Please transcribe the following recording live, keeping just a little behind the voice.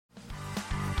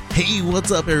Hey,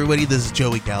 what's up, everybody? This is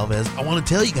Joey Galvez. I want to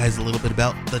tell you guys a little bit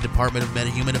about the Department of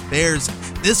Metahuman Affairs.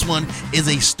 This one is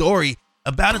a story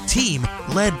about a team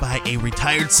led by a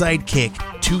retired sidekick,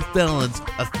 2 felons,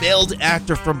 a failed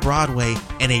actor from Broadway,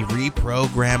 and a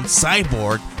reprogrammed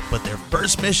cyborg. But their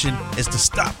first mission is to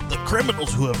stop the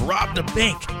criminals who have robbed a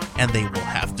bank, and they will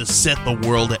have to set the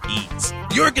world at ease.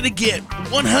 You're going to get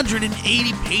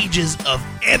 180 pages of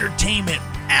entertainment,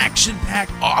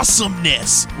 action-packed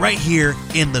awesomeness right here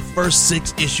in the first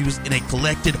 6 issues in a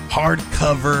collected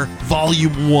hardcover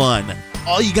volume 1.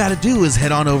 All you gotta do is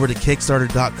head on over to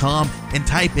Kickstarter.com and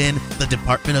type in the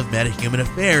Department of Metahuman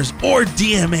Affairs or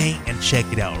DMA and check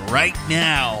it out right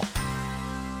now.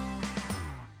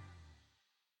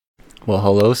 Well,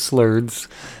 hello, Slurds.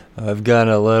 I've got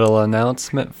a little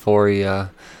announcement for you.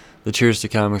 The Cheers to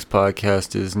Comics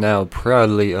podcast is now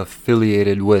proudly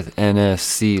affiliated with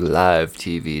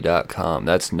NSCLiveTV.com.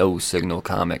 That's No Signal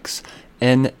Comics.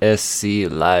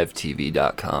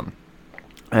 NSCLiveTV.com.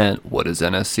 And what is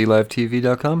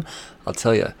NSCLiveTV.com? I'll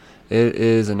tell you. It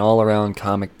is an all-around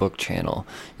comic book channel.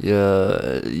 You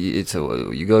go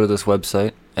to this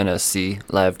website,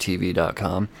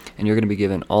 NSCLiveTV.com, and you're going to be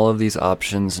given all of these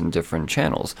options and different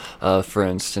channels. For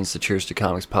instance, the Cheers to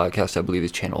Comics podcast, I believe,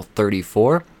 is channel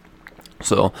 34.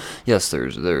 So, yes,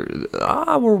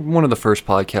 we're one of the first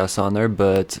podcasts on there,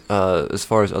 but as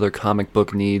far as other comic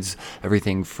book needs,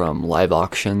 everything from live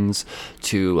auctions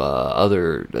to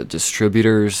other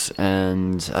distributors,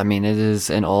 and I mean, it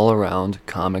is an all-around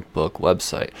comic book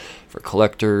website for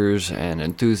collectors and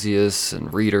enthusiasts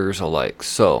and readers alike.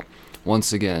 So,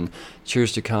 once again,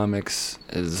 Cheers to Comics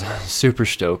is super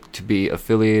stoked to be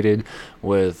affiliated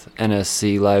with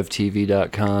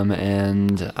NSCLiveTV.com,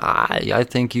 and I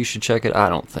think you should check it. I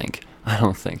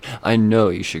know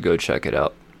you should go check it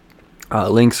out.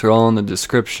 Links are all in the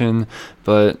description,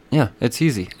 but yeah, it's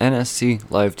easy.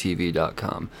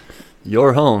 NSCLiveTV.com.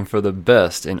 Your home for the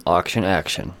best in auction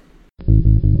action.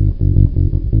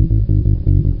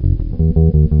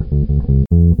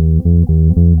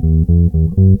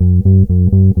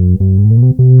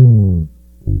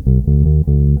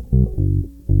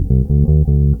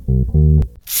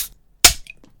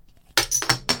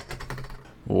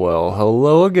 Well,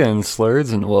 hello again,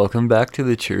 Slurds, and welcome back to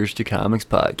the Cheers to Comics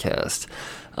podcast.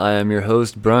 I am your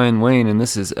host, Brian Wayne, and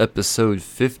this is episode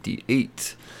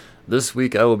 58. This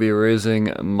week I will be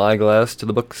raising my glass to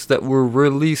the books that were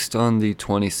released on the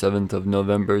 27th of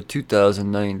November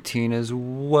 2019, as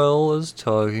well as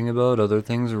talking about other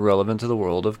things relevant to the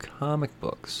world of comic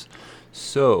books.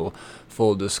 So,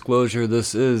 full disclosure,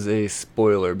 this is a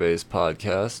spoiler-based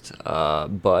podcast,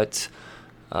 but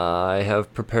I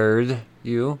have prepared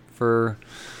you for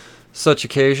such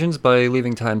occasions by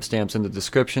leaving timestamps in the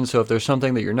description, so if there's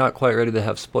something that you're not quite ready to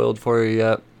have spoiled for you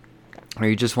yet, or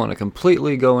you just want to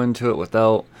completely go into it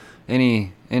without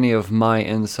any of my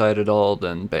insight at all,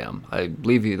 then bam, I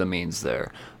leave you the means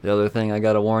there. The other thing I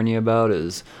gotta warn you about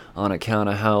is, on account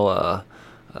of how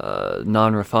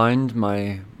non-refined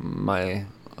my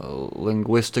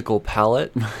linguistical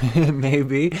palate may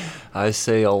be, I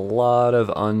say a lot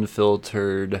of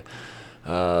unfiltered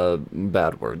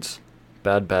bad words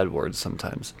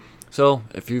sometimes. So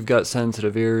if you've got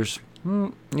sensitive ears,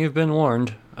 you've been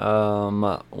warned.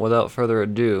 Without further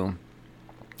ado,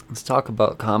 let's talk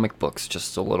about comic books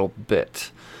just a little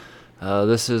bit.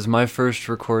 This is my first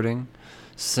recording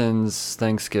since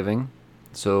Thanksgiving,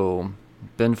 so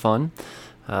been fun.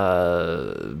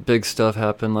 Big stuff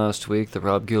happened last week. The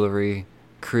Rob Guillory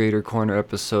Creator Corner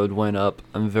episode went up.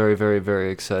 I'm very, very,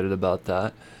 very excited about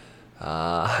that.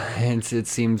 And it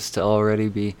seems to already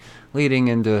be leading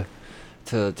into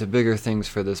bigger things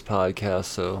for this podcast,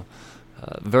 so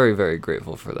very, very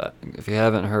grateful for that. If you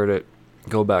haven't heard it,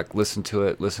 go back, listen to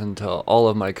it, listen to all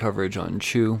of my coverage on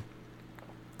Chew.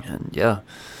 And yeah,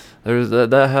 there's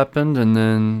that happened, and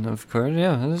then, of course,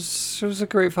 yeah, it was a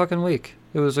great fucking week.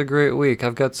 It was a great week.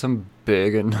 I've got some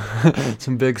big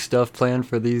stuff planned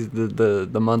for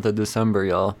the month of December,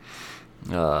 y'all.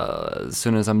 As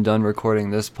soon as I'm done recording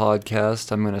this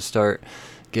podcast, I'm going to start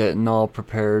getting all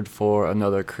prepared for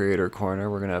another Creator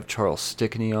Corner. We're going to have Charles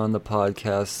Stickney on the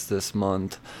podcast this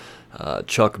month.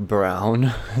 Chuck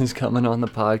Brown is coming on the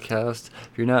podcast.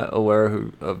 If you're not aware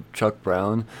of Chuck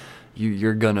Brown,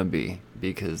 you're going to be,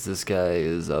 because this guy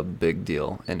is a big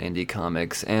deal in indie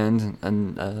comics, and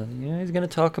he's going to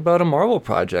talk about a Marvel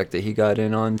project that he got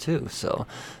in on too. So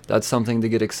that's something to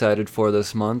get excited for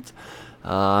this month.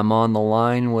 I'm on the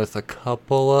line with a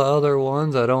couple of other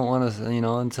ones. I don't want to,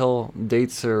 until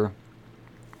dates are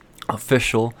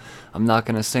official, I'm not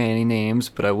going to say any names,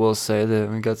 but I will say that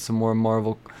we got some more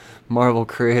Marvel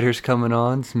creators coming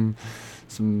on,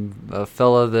 a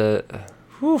fella that,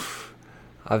 whew,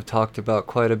 I've talked about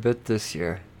quite a bit this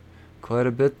year.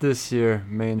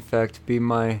 May in fact be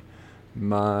my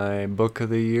book of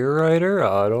the year writer.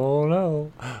 I don't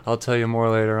know. I'll tell you more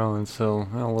later on. So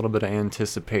a little bit of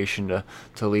anticipation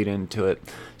to lead into it.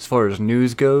 As far as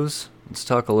news goes, let's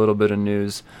talk a little bit of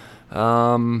news.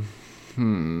 Frank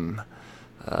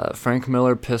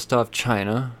Miller pissed off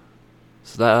China.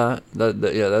 So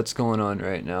that's going on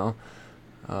right now.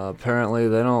 Apparently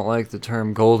they don't like the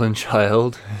term golden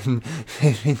child.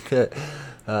 They think that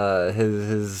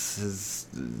his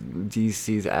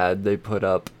DC's ad they put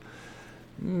up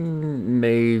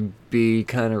may be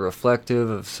kind of reflective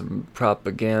of some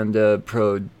propaganda,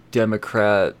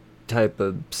 pro-Democrat type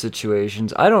of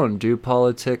situations. I don't do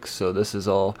politics, so this is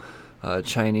all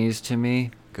Chinese to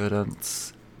me. Good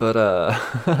but no,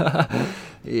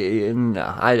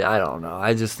 I don't know.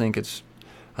 I just think it's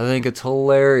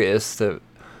hilarious that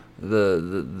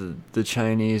the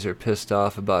Chinese are pissed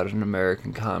off about an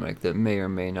American comic that may or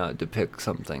may not depict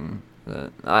something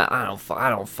that I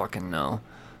don't fucking know.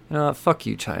 You know, fuck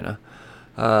you, China.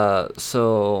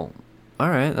 So, all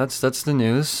right, that's the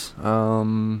news.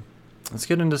 Let's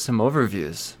get into some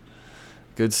overviews.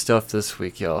 Good stuff this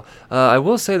week, y'all. I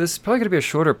will say this is probably going to be a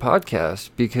shorter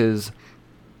podcast because,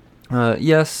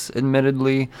 yes,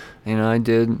 admittedly, I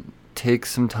did take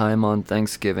some time on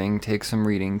Thanksgiving, take some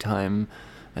reading time,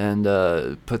 and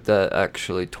put that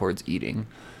actually towards eating.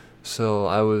 So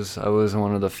I was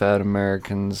one of the fat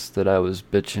Americans that I was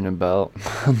bitching about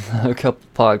a couple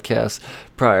podcasts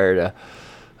prior to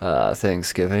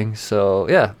Thanksgiving. So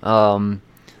yeah,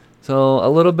 so a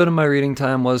little bit of my reading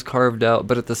time was carved out,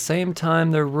 but at the same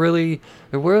time, there really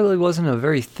wasn't a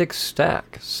very thick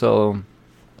stack. So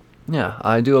yeah,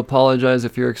 I do apologize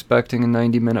if you're expecting a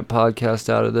 90-minute podcast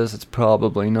out of this. It's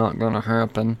probably not gonna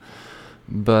happen.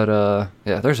 But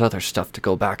yeah, there's other stuff to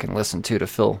go back and listen to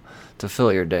fill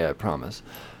your day, I promise.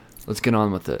 Let's get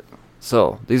on with it.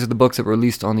 So, these are the books that were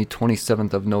released on the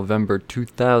 27th of November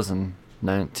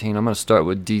 2019. I'm going to start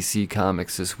with DC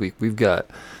Comics this week. We've got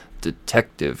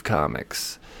Detective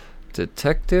Comics.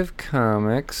 Detective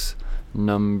Comics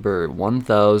number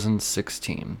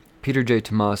 1016. Peter J.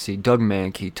 Tomasi, Doug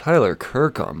Mahnke, Tyler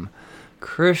Kirkham,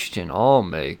 Christian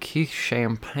Almay, Keith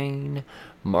Champagne,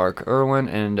 Mark Irwin,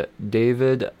 and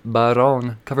David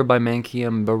Baron, covered by Mahnke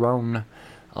and Baron.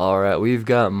 Alright, we've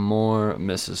got more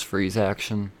Mrs. Freeze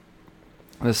action.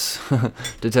 This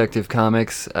Detective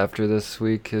Comics, after this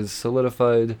week, has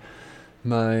solidified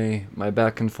my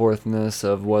back and forthness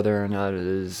of whether or not it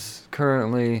is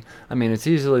currently... I mean, it's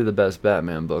easily the best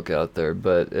Batman book out there,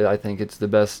 but I think it's the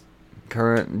best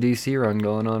current DC run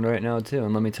going on right now, too,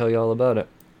 and let me tell you all about it.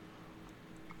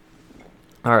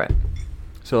 Alright,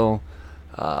 so...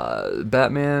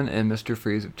 Batman and Mr.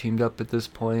 Freeze have teamed up at this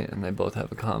point, and they both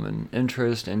have a common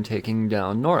interest in taking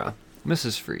down Nora,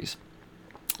 Mrs. Freeze.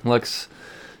 Lex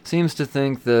seems to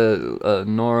think that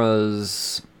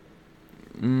Nora's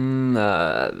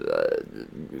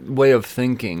way of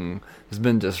thinking has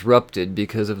been disrupted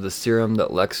because of the serum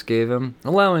that Lex gave him,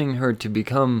 allowing her to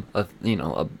become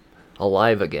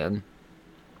alive again.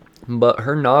 But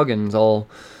her noggin's all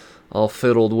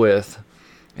fiddled with.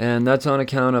 And that's on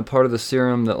account of part of the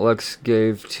serum that Lex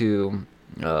gave to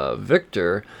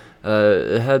Victor.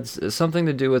 It had something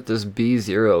to do with this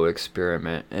B-Zero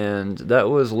experiment, and that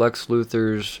was Lex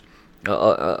Luthor's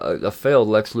a failed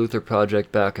Lex Luthor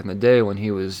project back in the day when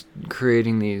he was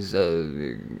creating these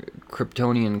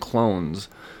Kryptonian clones.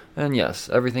 And yes,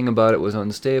 everything about it was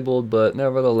unstable, but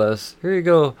nevertheless, here you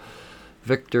go,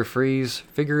 Victor Freeze,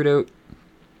 figure it out.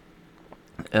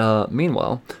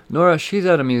 Meanwhile, Nora, she's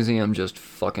at a museum just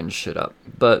fucking shit up.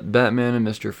 But Batman and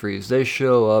Mr. Freeze, they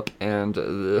show up, and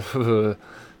Doug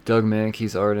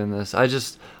Mahnke's art in this.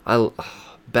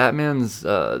 Batman's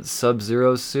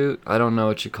Sub-Zero suit, I don't know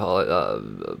what you call it,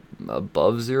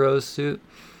 Above Zero suit.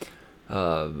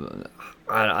 I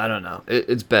don't know.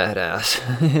 It's badass.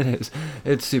 It is.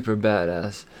 It's super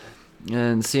badass.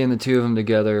 And seeing the two of them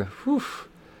together, whew.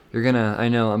 I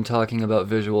know I'm talking about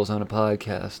visuals on a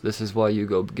podcast. This is why you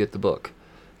go get the book.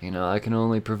 I can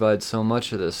only provide so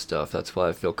much of this stuff. That's why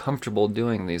I feel comfortable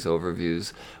doing these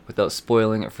overviews without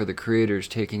spoiling it for the creators,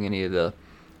 taking any of the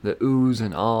oohs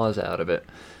and ahs out of it.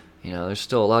 There's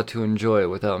still a lot to enjoy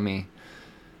without me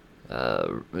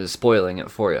spoiling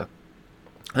it for you.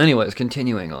 Anyways,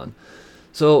 continuing on.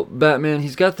 So, Batman,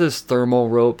 he's got this thermal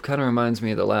rope, kind of reminds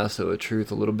me of the Lasso of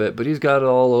Truth a little bit, but he's got it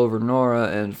all over Nora,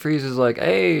 and Freeze is like,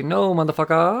 hey, no,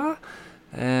 motherfucker!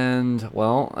 And,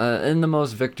 well, in the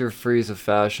most Victor Freeze of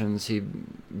fashions, he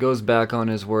goes back on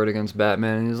his word against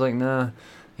Batman, and he's like, nah,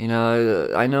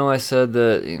 I know I said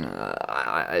that,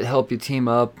 I'd help you team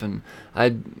up, and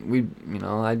I'd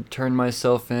turn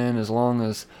myself in as long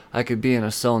as I could be in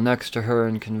a cell next to her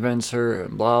and convince her,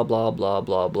 and blah, blah, blah,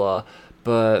 blah, blah.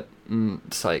 But,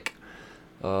 psych.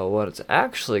 What's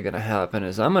actually going to happen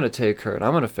is I'm going to take her and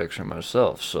I'm going to fix her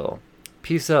myself. So,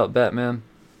 peace out, Batman.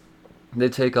 They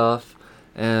take off,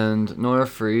 and Nora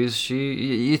Freeze,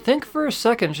 you think for a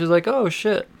second, she's like, oh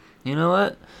shit, you know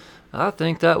what? I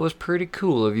think that was pretty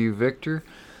cool of you, Victor.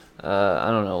 I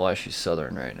don't know why she's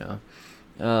Southern right now.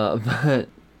 But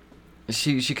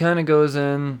she kind of goes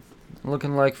in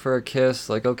looking like for a kiss,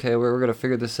 like, okay, we're going to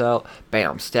figure this out.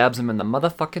 Bam, stabs him in the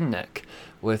motherfucking neck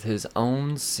with his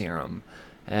own serum.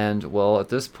 And, well, at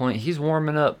this point, he's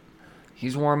warming up.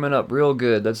 He's warming up real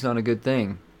good. That's not a good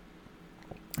thing.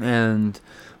 And,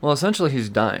 well, essentially he's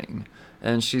dying.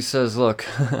 And she says, look,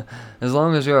 as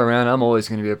long as you're around, I'm always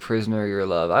going to be a prisoner of your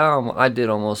love. I did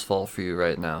almost fall for you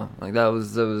right now. Like, that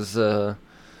was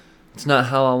it's not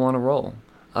how I want to roll.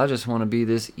 I just want to be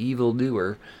this evil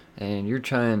doer, and you're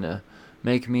trying to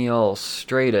make me all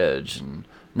straight edge and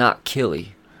not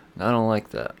killy. And I don't like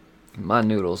that. My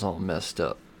noodle's all messed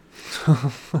up.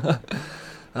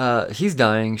 He's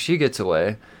dying, she gets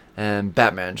away, and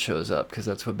Batman shows up, because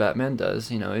that's what Batman does.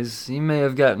 He may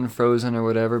have gotten frozen or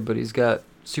whatever, but he's got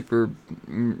super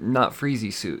not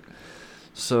freezy suit.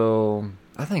 So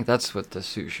I think that's what the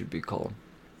suit should be called.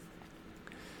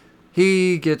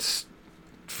 He gets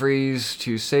freeze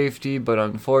to safety, but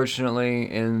unfortunately,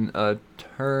 in a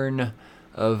turn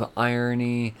of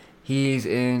irony, he's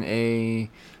in a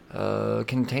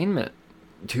containment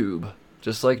tube,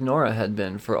 just like Nora had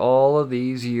been for all of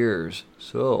these years.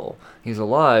 So, he's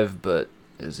alive, but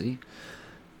is he?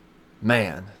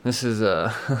 Man, this is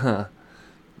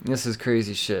this is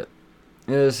crazy shit.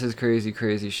 This is crazy,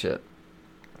 crazy shit.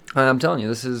 I'm telling you,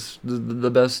 this is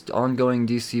the best ongoing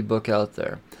DC book out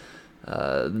there.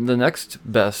 The next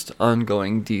best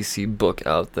ongoing DC book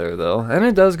out there, though, and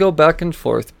it does go back and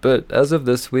forth, but as of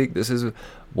this week, this is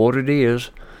what it is.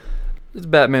 It's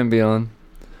Batman Beyond.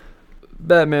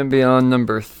 Batman Beyond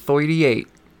number 38.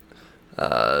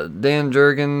 Dan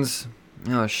Jurgens.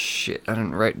 Oh shit, I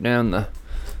didn't write down the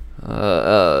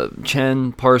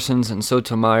Chen, Parsons, and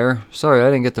Sotomayor. Sorry, I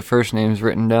didn't get the first names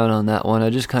written down on that one.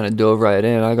 I just kind of dove right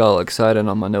in. I got all excited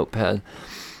on my notepad.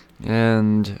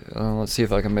 And let's see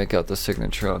if I can make out the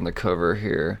signature on the cover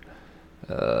here.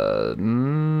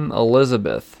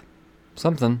 Elizabeth.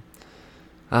 Something.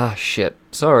 Ah, shit.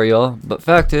 Sorry, y'all. But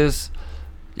fact is,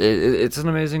 it's an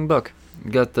amazing book.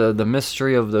 You got the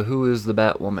mystery of the who is the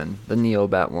Batwoman, the Neo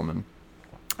Batwoman.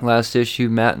 Last issue,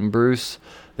 Matt and Bruce,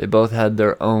 they both had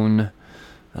their own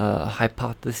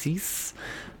hypotheses.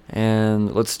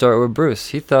 And let's start with Bruce.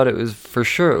 He thought it was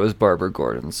Barbara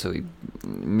Gordon. So he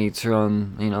meets her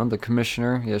on, the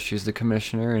commissioner. Yes, she's the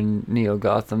commissioner in Neo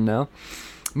Gotham now.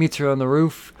 Meets her on the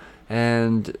roof,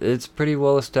 and it's pretty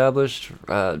well established.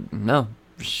 No,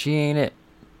 she ain't it.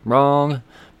 Wrong.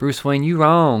 Bruce Wayne, you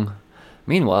wrong.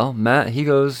 Meanwhile, Matt, he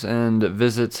goes and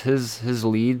visits his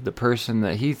lead, the person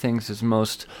that he thinks is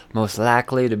most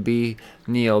likely to be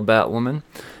Neo Batwoman,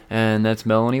 and that's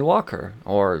Melanie Walker,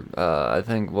 or I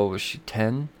think, what was she,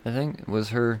 10? I think was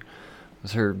her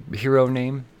hero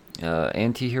name,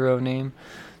 anti-hero name.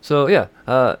 So yeah,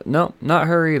 no, not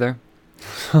her either.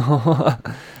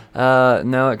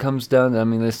 Now it comes down to,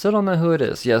 they still don't know who it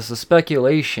is. Yes, the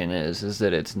speculation is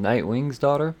that it's Nightwing's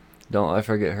daughter. I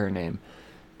forget her name.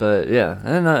 But yeah,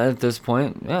 and at this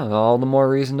point, yeah, all the more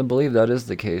reason to believe that is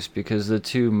the case, because the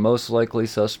two most likely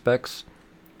suspects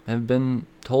have been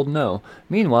told no.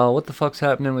 Meanwhile, what the fuck's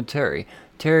happening with Terry?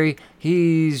 Terry,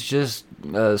 he's just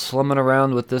slumming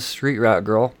around with this street rat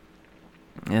girl,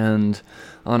 and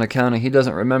on account of he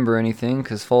doesn't remember anything,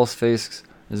 because Falseface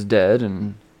is dead,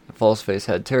 and Falseface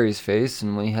had Terry's face,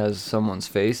 and when he has someone's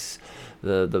face,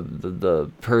 the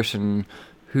person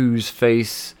whose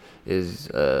face is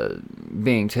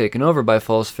being taken over by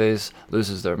Falseface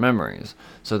loses their memories.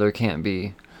 So there can't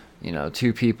be,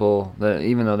 two people that,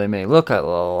 even though they may look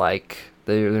alike,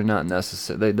 they're not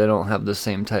necessary. They don't have the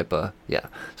same type of, yeah.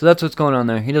 So that's what's going on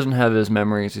there. He doesn't have his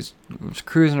memories. He's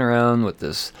cruising around with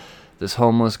this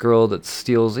homeless girl that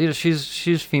steals.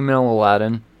 She's female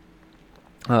Aladdin,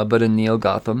 but in Neo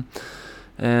Gotham,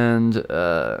 and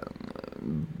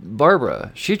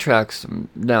Barbara, she tracks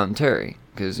down Terry.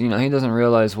 Because, he doesn't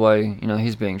realize why,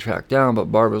 he's being tracked down.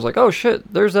 But Barbara's like, oh,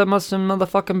 shit, there's that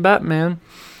motherfucking Batman.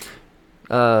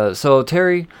 So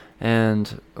Terry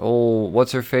and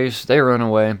what's-her-face, they run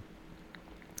away.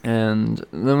 And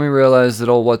then we realize that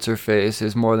old What's-Her-Face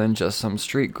is more than just some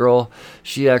street girl.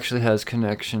 She actually has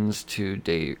connections to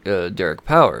Derek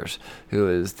Powers, who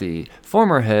is the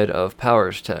former head of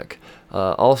Powers Tech,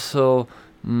 also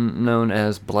known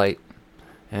as Blight.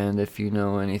 And if you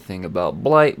know anything about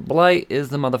Blight, Blight is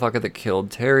the motherfucker that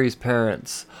killed Terry's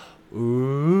parents.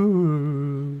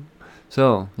 Ooh.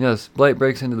 So, yes, Blight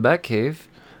breaks into the Batcave.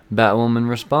 Batwoman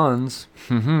responds.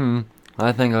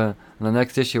 I think in the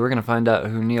next issue we're gonna find out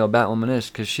who Neo Batwoman is,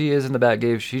 because she is in the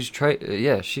Batcave.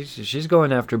 She's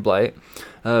going after Blight.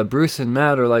 Bruce and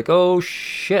Matt are like, oh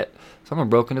shit, someone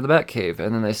broke into the Batcave,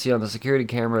 and then they see on the security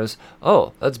cameras,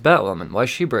 oh, that's Batwoman. Why's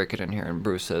she breaking in here? And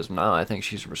Bruce says, no, I think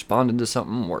she's responding to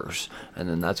something worse. And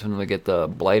then that's when we get the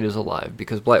Blight is alive,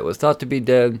 because Blight was thought to be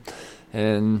dead.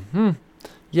 And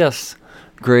yes,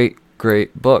 great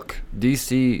book.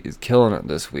 DC is killing it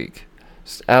this week.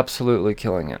 Just absolutely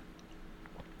killing it.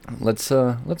 Let's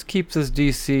keep this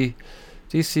DC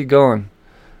going.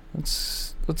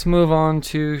 Let's move on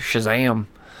to Shazam.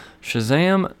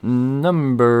 Shazam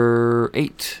number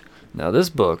 8. Now this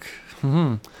book,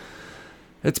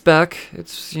 it's back.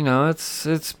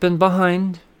 It's been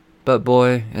behind, but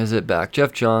boy, is it back.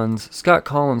 Jeff Johns, Scott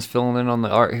Collins filling in on the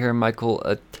art here, Michael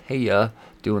Atiyeh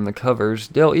doing the covers,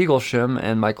 Dale Eaglesham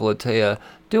and Michael Atiyeh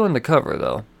doing the cover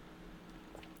though.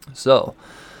 So,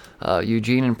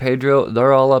 Eugene and Pedro,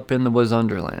 they're all up in the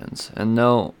Wizunderlands. And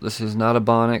no, this is not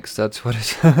Ebonics, that's what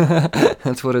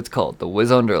it's called, the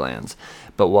Wizunderlands.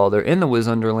 But while they're in the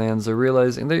Wizunderlands, they're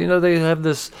realizing that, they have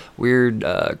this weird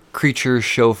creature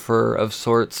chauffeur of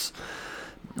sorts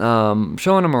showing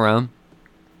them around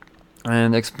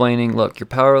and explaining, look, you're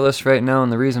powerless right now,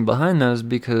 and the reason behind that is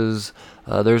because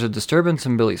there's a disturbance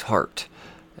in Billy's heart.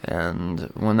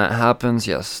 And when that happens,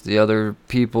 yes, the other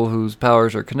people whose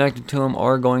powers are connected to him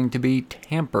are going to be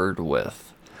tampered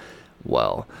with.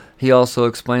 Well, he also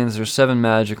explains there's 7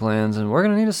 magic lands, and we're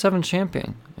going to need a 7th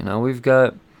champion. We've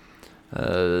got,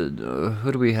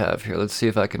 who do we have here? Let's see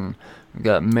if I can, we've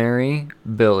got Mary,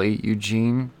 Billy,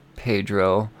 Eugene,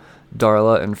 Pedro,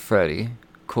 Darla, and Freddy.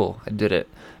 Cool, I did it.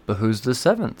 But who's the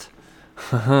 7th?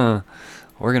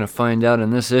 We're going to find out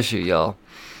in this issue, y'all.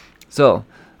 So,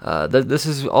 this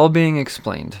is all being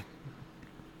explained.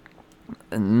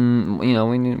 And, we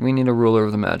need a ruler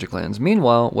of the Magic Lands.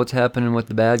 Meanwhile, what's happening with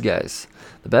the bad guys?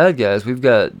 The bad guys, we've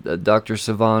got Dr.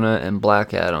 Savannah and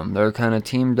Black Adam. They're kind of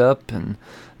teamed up, and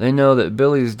they know that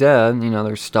Billy's dad,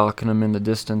 they're stalking him in the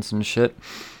distance and shit.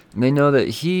 And they know that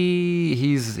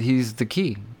he's the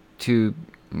key to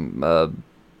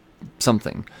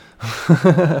something.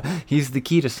 He's the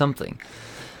key to something.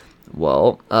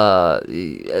 Well, while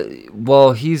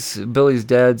Billy's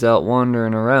dad's out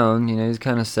wandering around, he's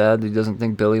kind of sad that he doesn't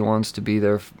think Billy wants to be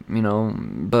there,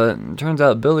 but it turns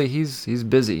out Billy, he's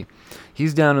busy.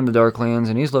 He's down in the Darklands,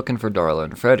 and he's looking for Darla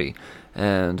and Freddy.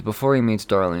 And before he meets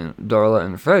Darla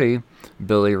and Freddy,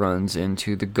 Billy runs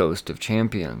into the Ghost of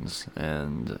Champions.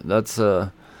 And that's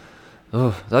a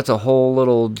whole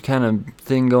little kind of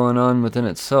thing going on within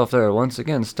itself there. Once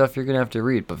again, stuff you're going to have to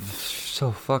read, but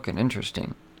so fucking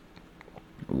interesting.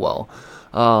 Well,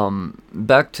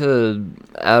 back to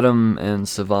Adam and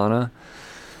Savannah.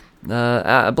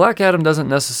 Black Adam doesn't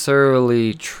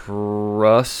necessarily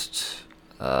trust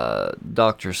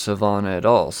Dr. Savannah at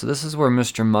all. So this is where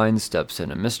Mr. Mind steps in.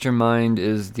 And Mr. Mind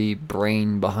is the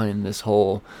brain behind this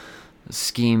whole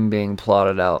scheme being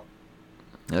plotted out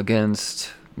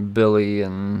against Billy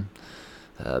and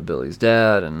Billy's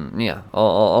dad and,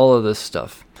 all of this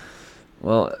stuff.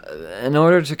 Well, in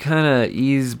order to kind of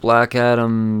ease Black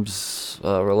Adam's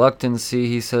reluctancy,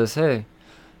 he says, hey,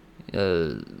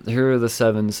 here are the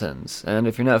 7 sins. And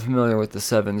if you're not familiar with the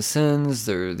 7 sins,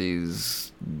 there are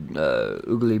these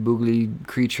oogly-boogly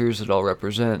creatures that all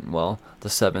represent, the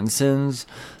 7 sins.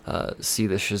 See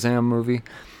the Shazam movie.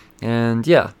 And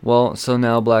so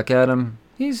now Black Adam,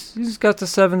 he's got the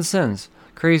 7 sins.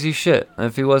 Crazy shit,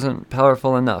 if he wasn't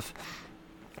powerful enough.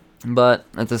 But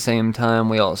at the same time,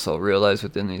 we also realize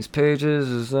within these pages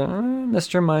is that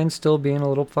Mr. Mind's still being a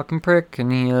little fucking prick,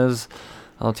 and he has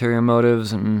ulterior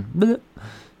motives, and bleh.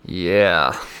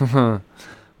 Yeah.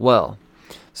 Well,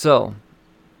 so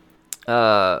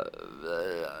Black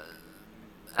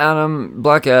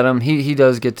Adam, he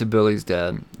does get to Billy's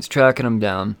dad. He's tracking him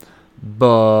down,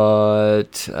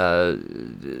 but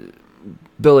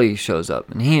Billy shows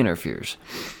up, and he interferes.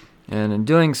 And in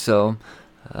doing so,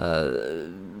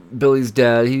 Billy's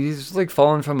dad, he's like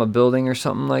falling from a building or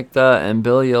something like that, and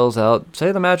Billy yells out,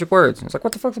 say the magic words. And he's like,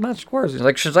 what the fuck's the magic words? He's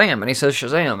like, Shazam, and he says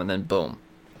Shazam, and then boom.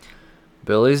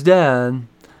 Billy's dad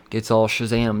gets all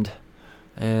Shazammed,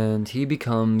 and he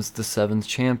becomes the 7th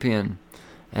champion.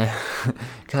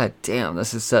 God damn,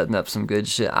 this is setting up some good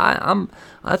shit. I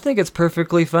think it's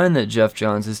perfectly fine that Jeff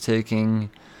Johns is taking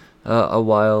a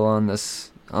while on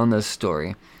this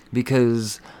story,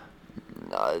 because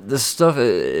this stuff,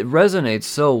 it resonates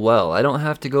so well. I don't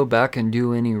have to go back and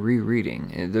do any rereading.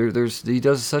 He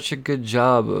does such a good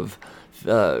job of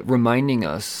reminding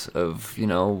us of,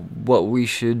 what we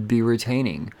should be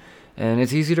retaining, and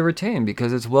it's easy to retain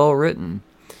because it's well written.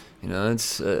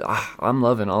 It's I'm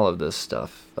loving all of this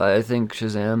stuff. I think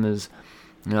Shazam is,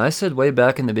 I said way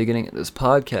back in the beginning of this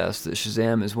podcast that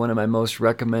Shazam is one of my most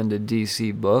recommended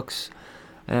DC books,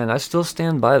 and I still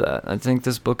stand by that. I think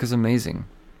this book is amazing.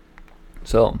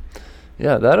 So,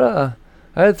 yeah,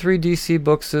 I had 3 DC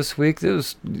books this week. It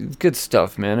was good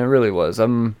stuff, man. It really was.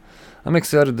 I'm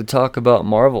excited to talk about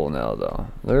Marvel now, though.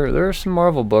 There are some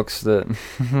Marvel books that,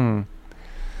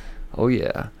 oh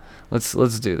yeah,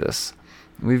 let's do this.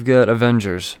 We've got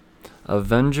Avengers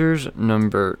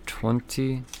number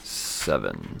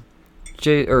 27,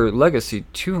 Legacy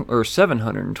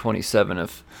 727,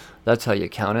 if that's how you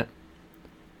count it.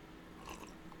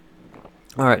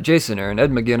 All right, Jason Aaron,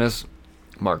 Ed McGuinness,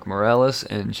 Mark Morales,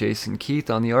 and Jason Keith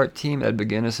on the art team. Ed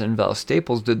McGuinness and Val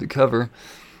Staples did the cover.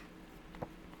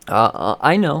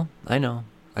 I know.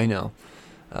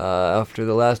 After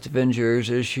the last Avengers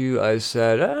issue, I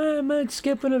said, I might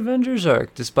skip an Avengers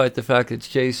arc, despite the fact it's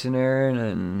Jason Aaron,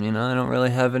 and, I don't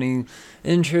really have any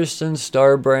interest in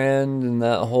Starbrand and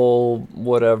that whole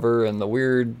whatever, and the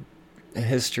weird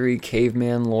history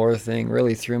caveman lore thing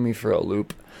really threw me for a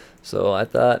loop. So I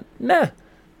thought,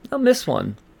 I'll miss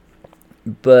one.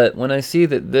 But when I see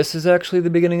that this is actually the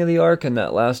beginning of the arc, and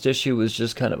that last issue was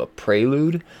just kind of a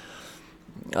prelude,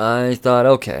 I thought,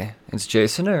 okay, it's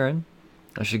Jason Aaron.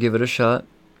 I should give it a shot.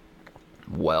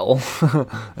 Well,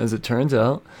 as it turns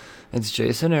out, it's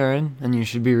Jason Aaron, and you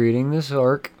should be reading this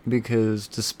arc, because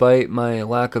despite my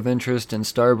lack of interest in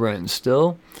Starbrand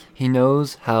still, he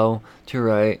knows how to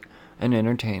write an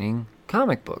entertaining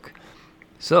comic book.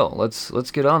 So, let's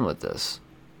get on with this.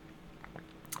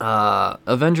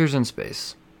 Avengers in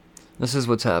space. This is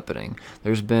what's happening.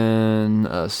 There's been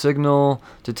a signal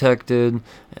detected,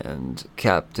 and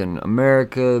Captain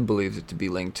America believes it to be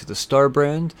linked to the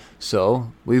Starbrand.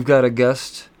 So we've got a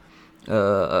guest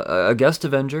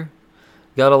Avenger,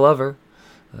 gotta love her,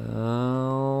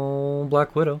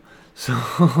 Black Widow. So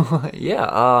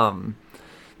yeah,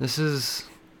 this is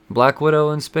Black Widow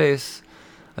in space.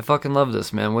 I fucking love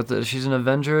this, man. She's an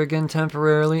Avenger again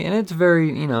temporarily, and it's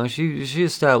very, she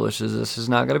establishes this is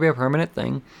not going to be a permanent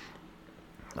thing.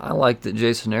 I like that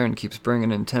Jason Aaron keeps bringing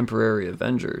in temporary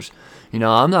Avengers. I'm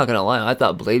not going to lie, I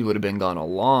thought Blade would have been gone a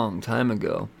long time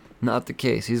ago. Not the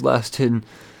case. He's lasted,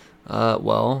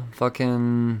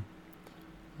 27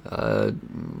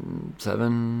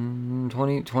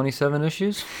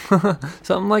 issues?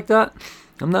 Something like that?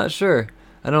 I'm not sure.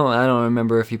 I don't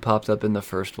remember if he popped up in the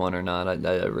first one or not.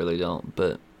 I really don't,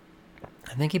 but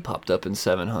I think he popped up in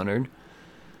 700.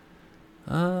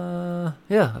 Yeah,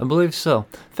 I believe so.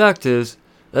 Fact is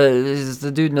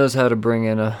the dude knows how to bring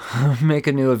in make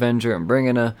a new Avenger and bring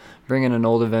in an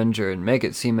old Avenger and make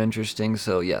it seem interesting.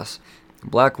 So yes,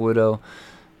 Black Widow,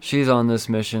 she's on this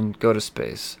mission, go to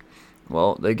space.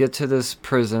 Well, they get to this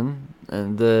prison,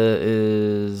 and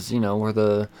where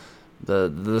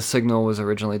the signal was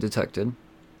originally detected.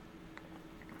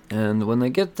 And when they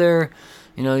get there,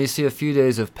 you see a few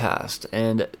days have passed,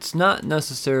 and it's not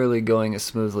necessarily going as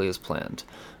smoothly as planned.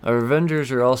 Our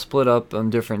Avengers are all split up on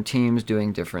different teams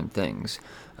doing different things.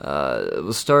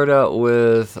 We'll start out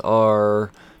with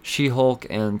our She-Hulk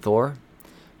and Thor.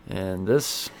 And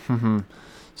this,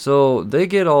 so they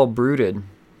get all brooded.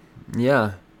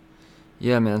 Yeah,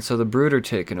 man, so the Brood are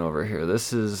taking over here.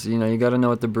 This is, you gotta know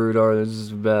what the Brood are. This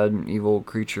is a bad, evil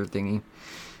creature thingy.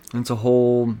 It's a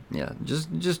whole,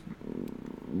 just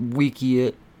wiki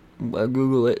it,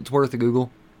 Google it. It's worth a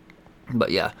Google.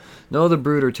 But yeah, no, the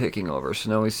Brood are taking over. So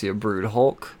now we see a Brood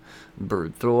Hulk,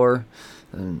 Brood Thor,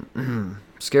 and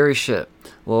scary shit.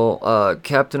 Well,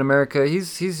 Captain America,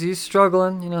 he's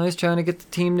struggling. He's trying to get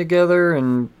the team together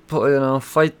and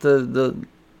fight the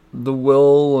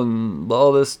will and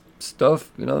all this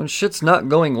stuff. Shit's not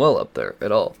going well up there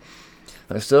at all.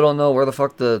 I still don't know where the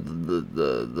fuck the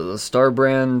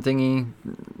Starbrand thingy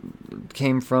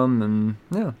came from, and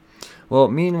yeah. Well,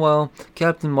 meanwhile,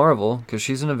 Captain Marvel, because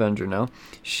she's an Avenger now,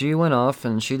 she went off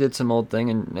and she did some old thing,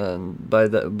 and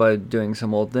by doing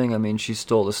some old thing, I mean she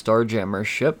stole the Starjammer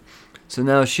ship. So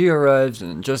now she arrives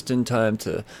and just in time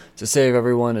to save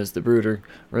everyone as the Brood are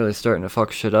really starting to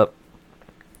fuck shit up.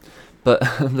 But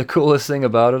the coolest thing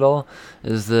about it all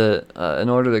is that in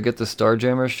order to get the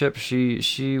Starjammer ship,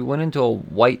 she went into a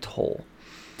white hole.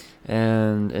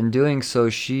 and in doing so,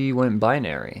 she went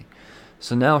binary.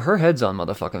 So now her head's on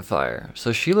motherfucking fire.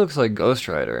 So she looks like Ghost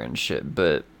Rider and shit,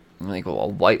 but like a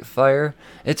white fire?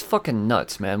 It's fucking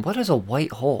nuts, man. What is a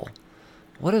white hole?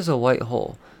 What is a white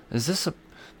hole? Is this a...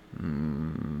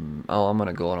 oh, I'm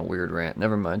gonna go on a weird rant.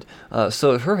 Never mind.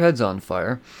 So her head's on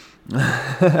fire.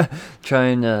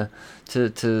 Trying to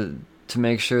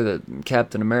make sure that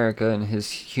Captain America and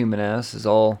his human ass is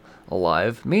all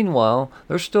alive. Meanwhile,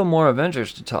 there's still more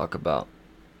Avengers to talk about.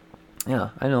 Yeah,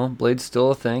 I know. Blade's still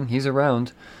a thing. He's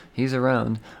around.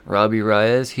 Robbie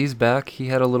Reyes, he's back. He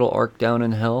had a little arc down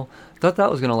in hell. Thought that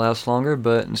was gonna last longer,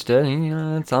 but instead,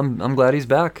 I'm glad he's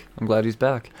back.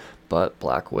 But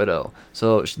Black Widow.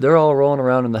 So they're all rolling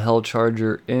around in the Hell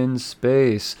Charger in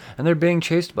space, and they're being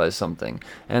chased by something.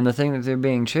 And the thing that they're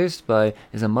being chased by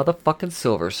is a motherfucking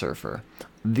Silver Surfer.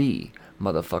 The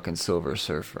motherfucking Silver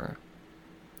Surfer.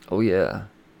 Oh yeah.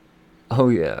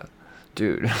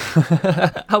 Dude.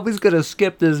 I was gonna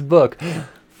skip this book.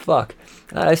 Fuck.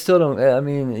 I still don't... I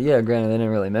mean, yeah, granted, they didn't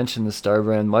really mention the Star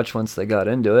Brand much once they got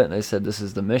into it, and they said this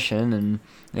is the mission, and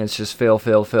it's just fail.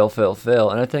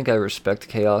 And I think I respect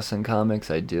chaos in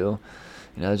comics. I do.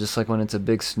 Just like when it's a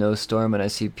big snowstorm and I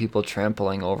see people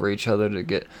trampling over each other to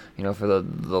get, for the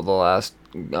last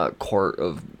quart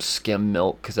of skim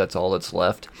milk, because that's all that's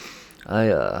left.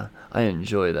 I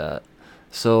enjoy that.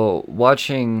 So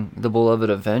watching the beloved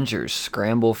Avengers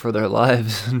scramble for their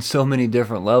lives in so many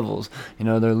different levels,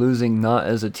 they're losing not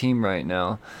as a team right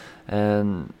now.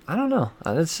 And I don't know.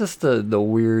 It's just the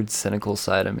weird, cynical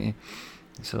side of me.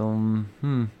 So,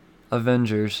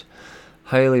 Avengers.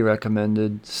 Highly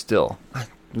recommended. Still, I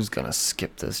was going to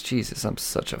skip this. Jesus, I'm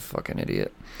such a fucking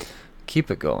idiot.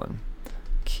 Keep it going.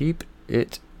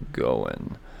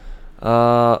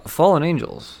 Fallen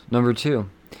Angels, number 2.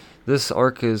 This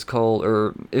arc is called,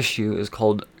 or issue is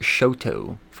called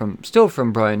Shoto, still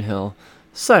from Bryan Hill,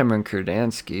 Simon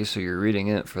Kurdansky, so you're reading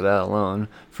it for that alone.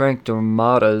 Frank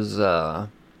Dormata's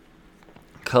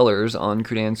colors on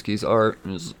Kurdansky's art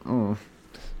is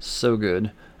so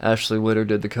good. Ashley Witter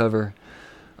did the cover.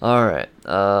 Alright,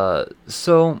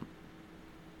 so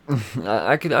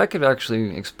I could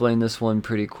actually explain this one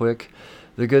pretty quick.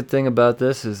 The good thing about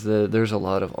this is that there's a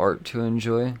lot of art to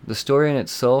enjoy. The story in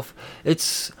itself,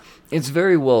 it's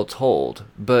very well told,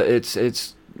 but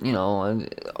it's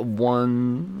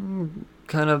one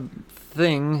kind of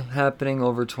thing happening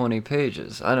over 20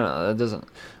 pages. I don't know, that doesn't...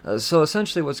 so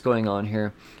essentially what's going on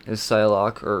here is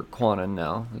Psylocke, or Kwannon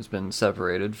now, has been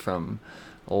separated from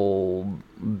old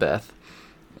Beth,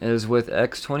 is with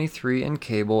X-23 and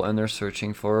Cable, and they're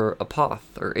searching for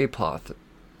Apoth.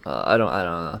 I don't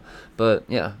know, but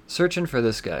yeah, searching for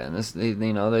this guy, and this, they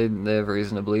have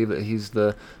reason to believe that he's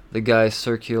the guy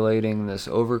circulating this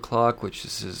overclock, which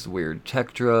is his weird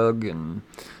tech drug, and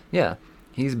yeah,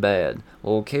 he's bad.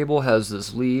 Well, Cable has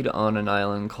this lead on an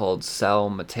island called Sal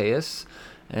Mateus,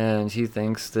 and he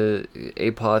thinks that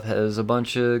Apoth has a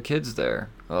bunch of kids there,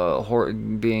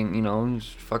 fucking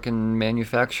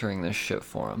manufacturing this shit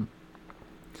for him.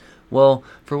 Well,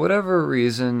 for whatever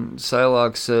reason,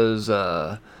 Psylocke says,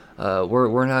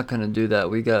 we're not gonna do that.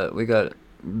 We got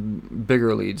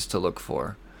bigger leads to look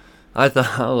for. I was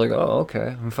like, oh,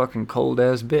 okay, I'm a fucking cold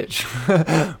ass bitch.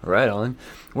 Right on.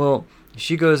 Well,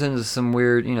 she goes into some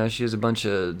weird, she has a bunch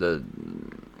of the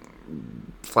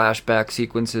flashback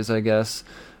sequences, I guess,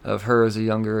 of her as a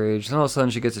younger age. And all of a sudden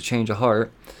she gets a change of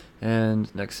heart.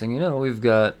 And next thing you know, we've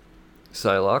got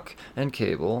Psylocke and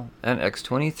Cable and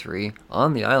X-23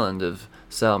 on the island of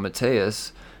Sal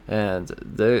Mateus, and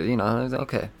they,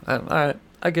 okay, all right,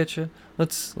 I get you.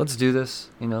 Let's do this.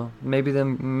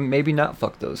 Maybe not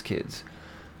fuck those kids.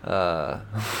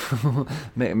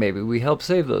 Maybe we help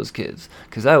save those kids,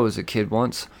 because I was a kid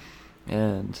once,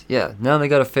 and yeah, now they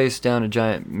got to face down a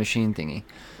giant machine thingy.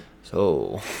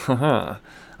 So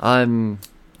I'm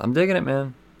digging it,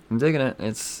 man. I'm digging it.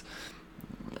 It's.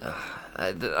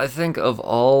 I think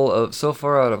so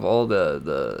far out of all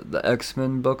the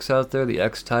X-Men books out there, the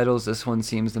X titles, this one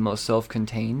seems the most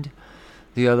self-contained.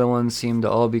 The other ones seem to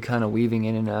all be kind of weaving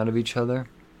in and out of each other.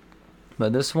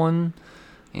 But this one,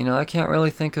 I can't really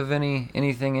think of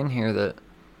anything in here that,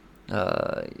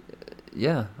 I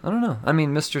don't know. I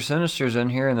mean, Mr. Sinister's in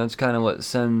here, and that's kind of what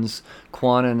sends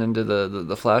Kwannon into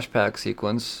the flashback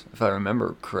sequence, if I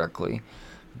remember correctly.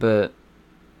 But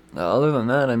other than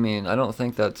that, I mean, I don't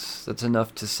think that's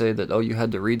enough to say that, you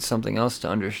had to read something else to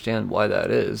understand why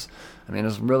that is. I mean,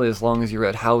 as long as you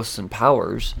read House and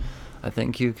Powers, I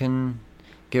think you can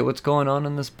get what's going on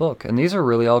in this book. And these are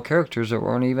really all characters that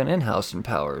weren't even in House and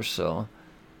Powers, so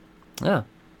yeah.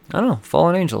 I don't know,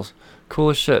 Fallen Angels.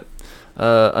 Cool as shit.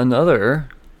 Another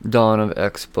Dawn of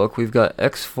X book. We've got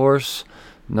X-Force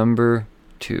number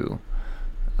 2.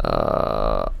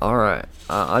 Alright,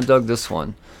 I dug this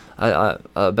one.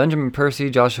 Benjamin Percy,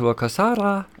 Joshua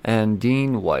Cassara, and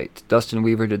Dean White. Dustin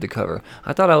Weaver did the cover.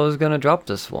 I thought I was going to drop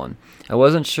this one. I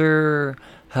wasn't sure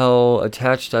how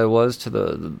attached I was to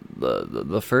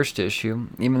the first issue,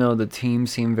 even though the team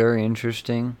seemed very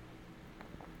interesting.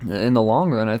 In the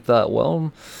long run, I thought,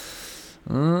 well,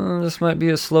 this might be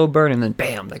a slow burn, and then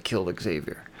bam, they killed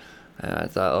Xavier. And I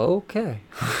thought, okay,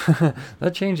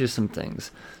 that changes some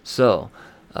things. So,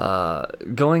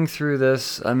 going through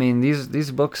this, I mean,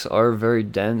 these books are very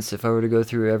dense. If I were to go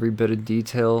through every bit of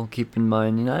detail, keep in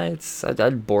mind,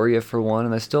 I'd bore you for one,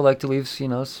 and I still like to leave,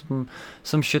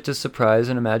 some shit to surprise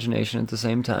and imagination at the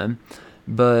same time.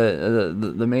 But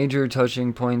the major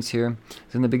touching points here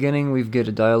is in the beginning we get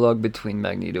a dialogue between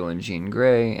Magneto and Jean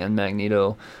Grey, and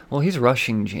Magneto, well, he's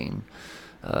rushing Jean.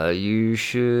 You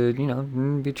should,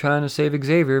 be trying to save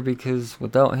Xavier, because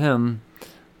without him,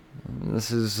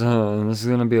 this is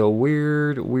gonna be a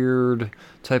weird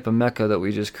type of mecha that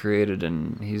we just created,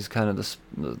 and he's kind of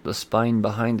the spine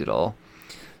behind it all.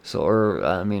 So,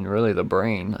 really the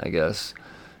brain, I guess.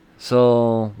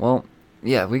 So, well,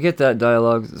 yeah, we get that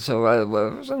dialogue. So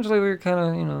essentially, we're kind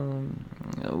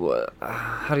of,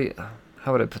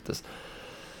 how would I put this?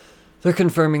 They're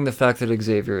confirming the fact that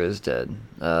Xavier is dead.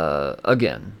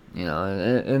 Again,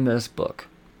 in this book.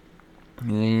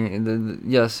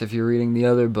 Yes, if you're reading the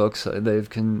other books, they've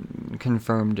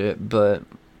confirmed it, but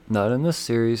not in this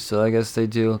series, so I guess they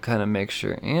do kind of make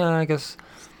sure. Yeah, I guess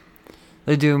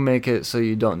they do make it so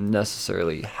you don't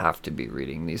necessarily have to be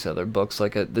reading these other books,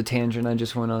 like the tangent I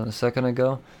just went on a second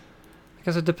ago. I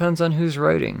guess it depends on who's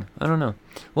writing. I don't know.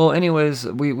 Well, anyways,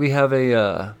 we have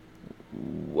a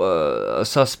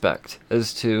suspect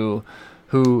as to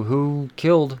who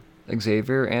killed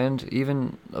Xavier, and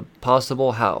even a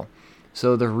possible how.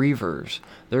 So the Reavers,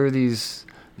 they're these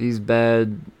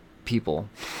bad people.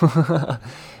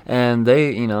 And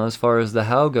they, as far as the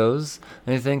how goes,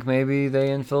 they think maybe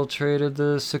they infiltrated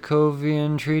the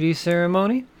Sokovian Treaty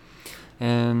ceremony.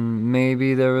 And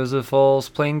maybe there was a false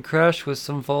plane crash with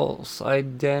some false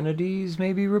identities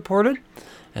maybe reported.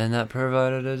 And that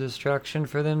provided a distraction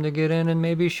for them to get in and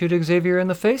maybe shoot Xavier in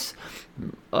the face.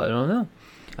 I don't know.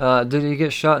 Did he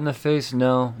get shot in the face?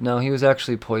 No, he was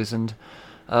actually poisoned.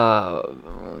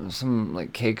 Some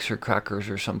like cakes or crackers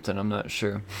or something, I'm not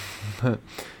sure. But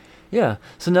yeah,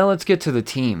 so now let's get to the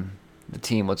team.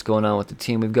 What's going on with the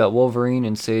team? We've got Wolverine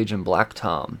and Sage and Black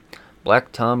Tom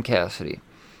Cassidy.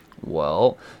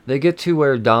 Well, they get to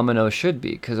where Domino should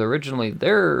be, because originally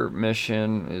their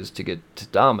mission is to get to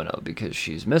Domino because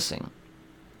she's missing.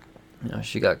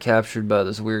 She got captured by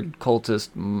this weird cultist,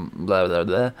 blah, blah,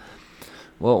 blah.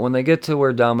 Well, when they get to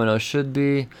where Domino should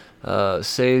be,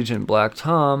 Sage and Black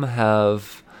Tom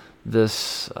have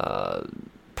this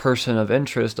person of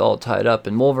interest all tied up,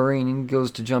 and Wolverine goes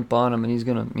to jump on him, and he's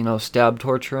gonna, stab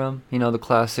torture him. The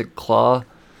classic claw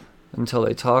until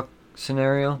they talk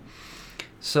scenario.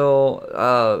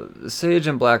 So Sage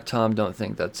and Black Tom don't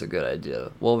think that's a good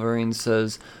idea. Wolverine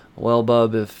says, well,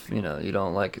 bub, if you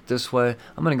don't like it this way,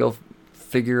 I'm gonna go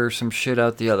figure some shit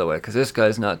out the other way, because this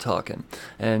guy's not talking.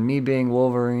 And me being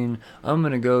Wolverine, I'm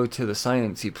gonna go to the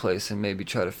science-y place and maybe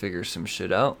try to figure some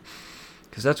shit out,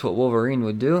 because that's what Wolverine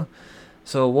would do.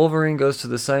 So Wolverine goes to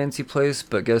the science-y place,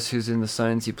 but guess who's in the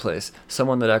science-y place?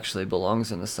 Someone that actually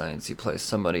belongs in the science-y place.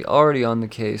 Somebody already on the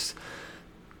case.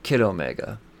 Kid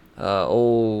Omega.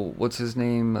 What's his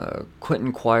name?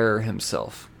 Quentin Quire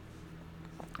himself.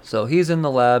 So he's in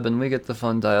the lab, and we get the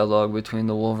fun dialogue between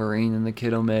the Wolverine and the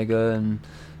Kid Omega, and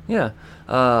yeah.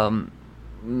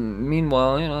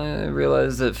 Meanwhile, I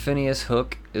realize that Phineas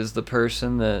Hook is the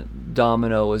person that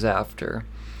Domino was after.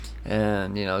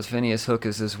 And, Phineas Hook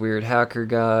is this weird hacker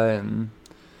guy, and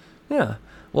yeah.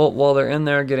 Well, while they're in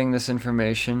there getting this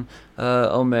information,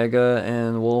 Omega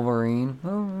and Wolverine,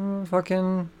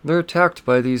 they're attacked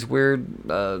by these weird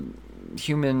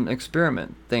human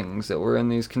experiment things that were in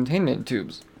these containment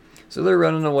tubes. So they're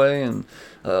running away, and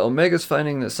Omega's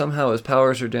finding that somehow his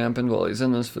powers are dampened while he's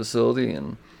in this facility,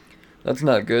 and that's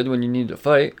not good when you need to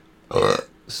fight.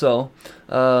 So,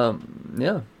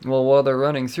 yeah. Well, while they're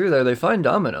running through there, they find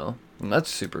Domino, and that's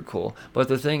super cool. But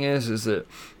the thing is that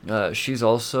she's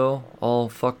also all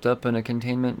fucked up in a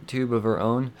containment tube of her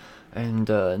own, and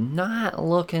not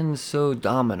looking so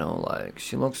Domino-like.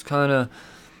 She looks kind of,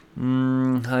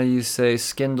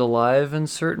 skinned alive in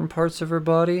certain parts of her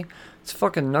body. It's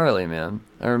fucking gnarly, man.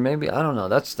 Or maybe, I don't know,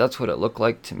 that's what it looked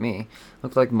like to me. It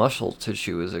looked like muscle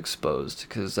tissue is exposed,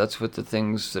 because that's what the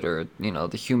things that are,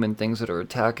 the human things that are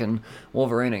attacking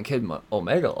Wolverine and Kid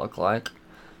Omega look like.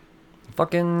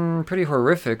 fucking pretty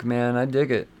horrific, man. I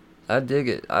dig it. I dig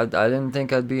it. I didn't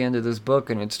think I'd be into this book,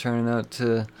 and it's turning out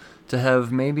to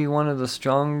have maybe one of the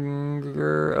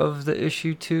stronger of the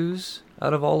issue twos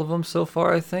out of all of them so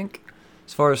far, I think,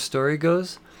 as far as story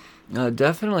goes.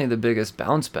 Definitely the biggest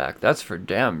bounce back, that's for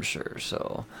damn sure.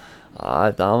 So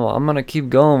I'm going to keep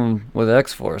going with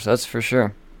X-Force, that's for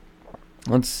sure.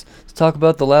 Let's talk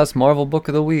about the last Marvel book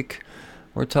of the week.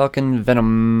 We're talking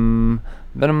Venom.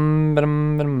 Venom,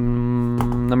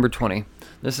 number 20.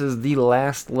 This is the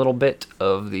last little bit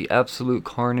of the Absolute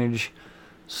Carnage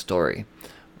story.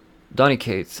 Donny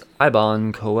Cates,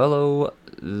 Iban, Coelho,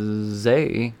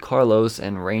 Zay, Carlos,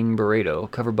 and Rain Barreto,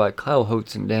 covered by Kyle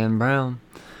Holtz and Dan Brown.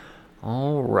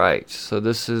 Alright, so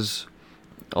this is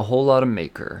a whole lot of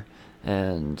Maker.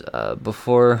 And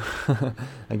before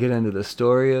I get into the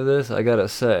story of this, I gotta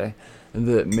say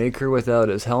that Maker without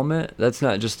his helmet, that's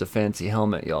not just a fancy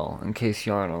helmet, y'all, in case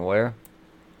you aren't aware.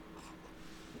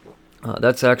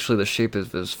 That's actually the shape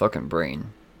of his fucking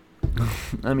brain.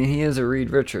 I mean, he is a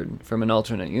Reed Richard from an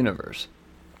alternate universe.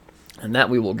 And that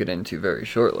we will get into very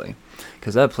shortly,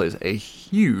 because that plays a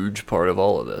huge part of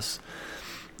all of this.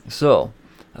 So,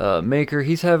 Maker,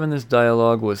 he's having this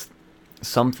dialogue with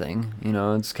something,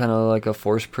 it's kind of like a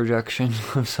force projection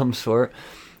of some sort.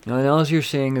 And all you're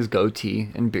seeing is goatee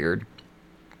and beard.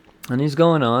 And he's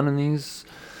going on, and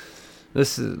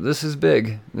this is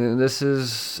big. This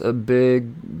is a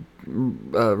big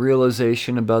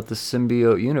realization about the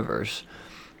symbiote universe.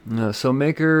 So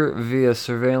Maker, via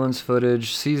surveillance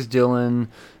footage, sees Dylan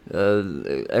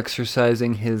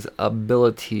exercising his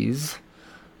abilities.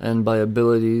 And by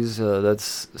abilities,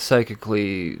 that's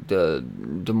psychically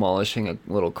demolishing a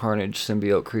little Carnage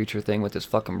symbiote creature thing with his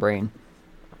fucking brain.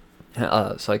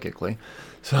 Psychically.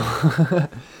 So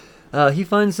he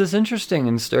finds this interesting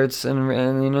and starts, and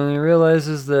he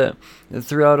realizes that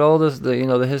throughout all this,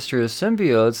 the history of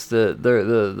symbiotes, that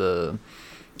the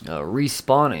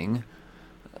respawning,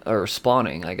 or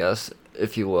spawning, I guess,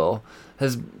 if you will,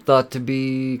 has thought to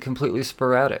be completely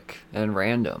sporadic and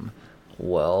random.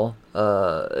 Well,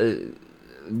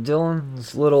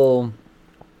 Dylan's little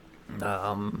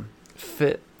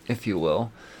fit, if you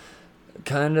will,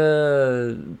 kind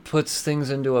of puts things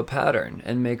into a pattern,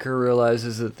 and Maker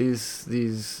realizes that these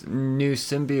new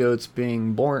symbiotes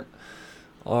being born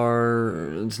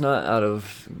it's not out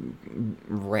of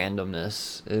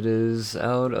randomness. It is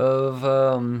out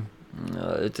of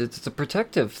it's a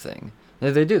protective thing.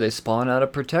 They spawn out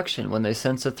of protection. When they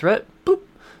sense a threat, boop,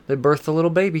 they birth a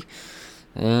little baby.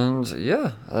 And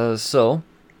so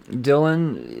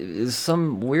Dylan is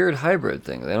some weird hybrid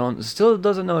thing. Still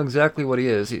doesn't know exactly what he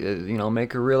is.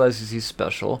 Maker realizes he's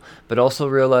special, but also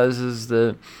realizes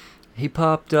that he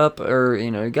popped up, or he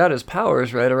got his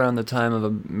powers right around the time of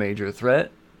a major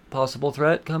possible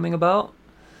threat coming about.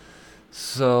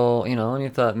 So and he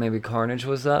thought maybe Carnage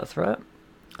was that threat.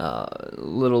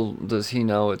 Little does he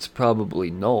know it's probably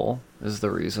Null is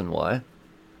the reason why.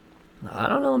 I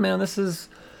don't know, man. This is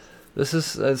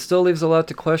it still leaves a lot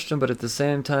to question, but at the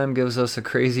same time gives us a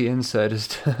crazy insight as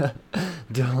to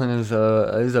Dylan is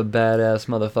a badass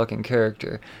motherfucking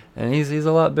character, and he's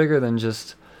a lot bigger than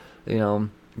just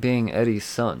being Eddie's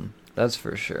son. That's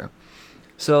for sure.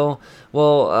 So,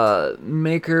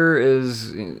 Maker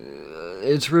is.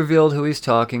 It's revealed who he's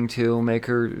talking to.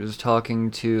 Maker is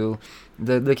talking to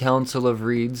the Council of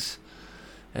Reeds.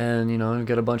 And, you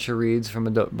get a bunch of Reeds from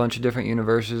a bunch of different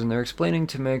universes, and they're explaining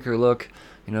to Maker, look,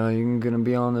 you're going to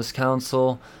be on this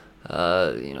council.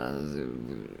 None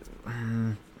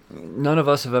of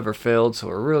us have ever failed, so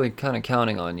we're really kind of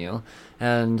counting on you.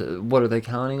 And what are they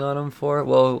counting on him for?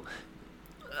 Well,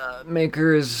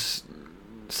 Maker is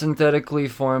synthetically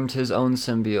formed his own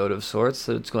symbiote of sorts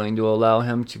that's going to allow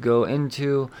him to go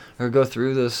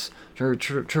through this,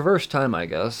 traverse time, I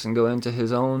guess, and go into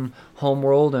his own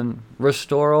homeworld and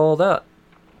restore all that.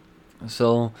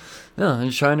 So,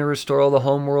 he's trying to restore all the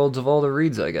homeworlds of all the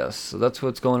Reeds, I guess. So that's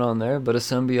what's going on there, but a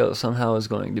symbiote somehow is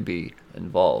going to be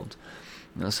involved.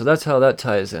 So that's how that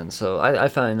ties in. So I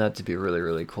find that to be really,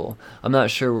 really cool. I'm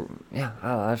not sure,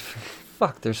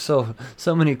 there's so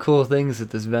many cool things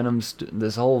that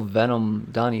this whole Venom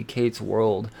Donny Cates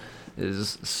world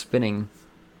is spinning.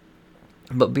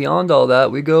 But beyond all that,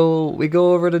 we go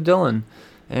over to Dylan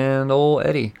and old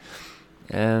Eddie.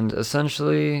 And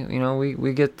essentially,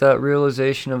 we get that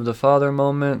realization of the father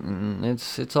moment, and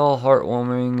it's all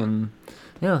heartwarming. And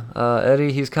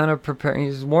Eddie, he's kind of preparing.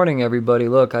 He's warning everybody.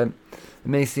 Look, it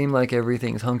may seem like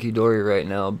everything's hunky-dory right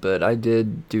now, but I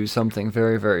did do something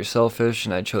very, very selfish,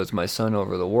 and I chose my son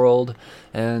over the world.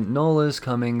 And Nola's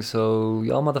coming, so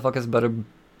y'all motherfuckers better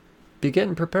be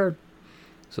getting prepared.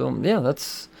 So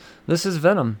this is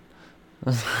Venom.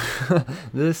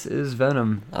 This is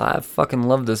Venom. I fucking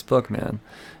love this book, man.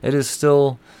 It is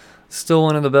still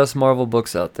one of the best Marvel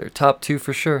books out there. Top 2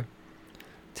 for sure.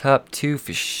 Top 2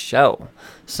 for show.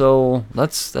 So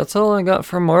that's all I got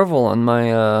for Marvel on my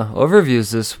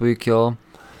overviews this week, y'all.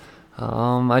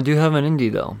 I do have an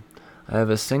indie though. I have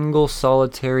a single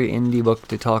solitary indie book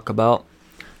to talk about.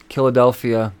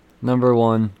 Philadelphia,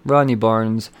 #1, Rodney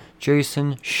Barnes,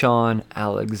 Jason Sean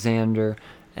Alexander,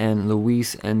 and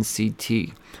Luis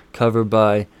NCT. Covered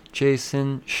by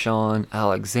Jason Sean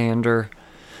Alexander.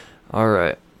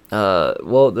 Alright.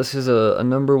 Well, this is a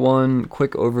 #1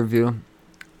 quick overview.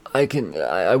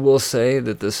 I will say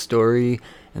that the story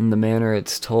and the manner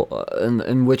it's told,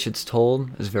 in which it's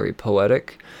told, is very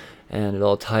poetic, and it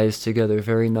all ties together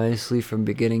very nicely from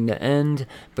beginning to end.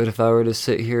 But if I were to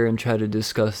sit here and try to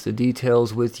discuss the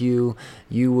details with you,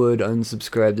 you would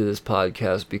unsubscribe to this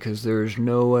podcast, because there's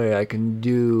no way I can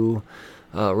do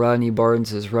Rodney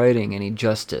Barnes' writing any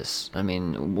justice. I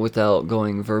mean, without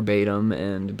going verbatim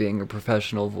and being a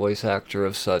professional voice actor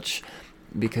of such,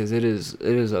 because it is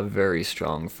a very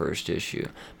strong first issue.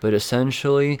 But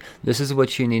essentially, this is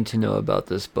what you need to know about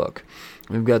this book.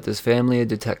 We've got this family of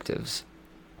detectives.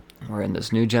 We're in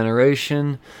this new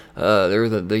generation. They're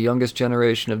the youngest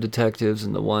generation of detectives,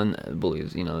 and the one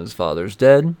believes, his father's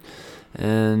dead.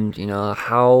 And,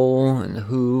 how and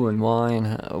who and why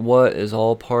and what is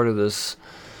all part of this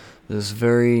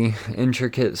very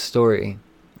intricate story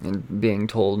and being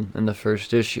told in the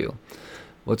first issue.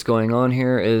 What's going on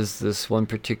here is this one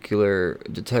particular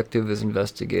detective is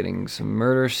investigating some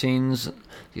murder scenes.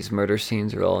 These murder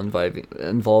scenes are all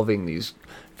involving these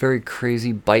very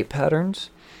crazy bite patterns.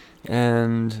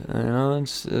 And,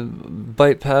 it's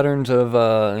bite patterns of,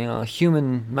 a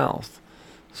human mouth.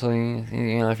 So,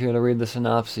 if you were to read the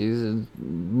synopses, it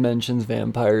mentions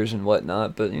vampires and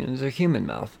whatnot, but, these are human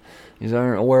mouth. These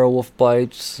aren't werewolf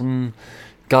bites and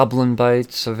goblin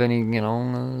bites of any,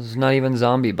 there's not even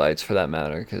zombie bites for that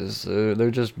matter, because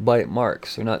they're just bite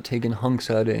marks. They're not taking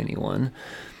hunks out of anyone.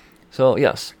 So,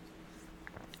 yes.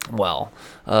 Well,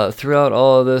 throughout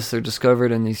all of this, they're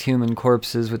discovered in these human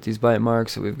corpses with these bite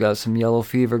marks. So we've got some yellow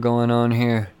fever going on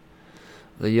here.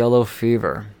 The yellow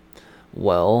fever.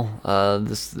 Well,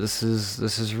 this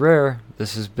is rare.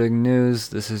 This is big news.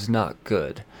 This is not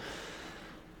good.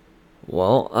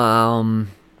 Well,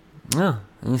 yeah.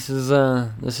 This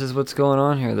is what's going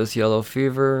on here. This yellow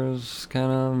fever is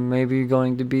kind of maybe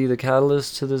going to be the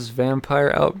catalyst to this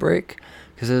vampire outbreak.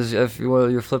 Because if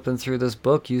you're flipping through this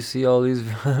book, you see all these,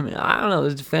 I don't know,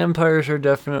 these vampires are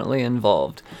definitely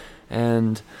involved.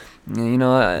 And,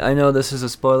 I know this is a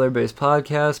spoiler-based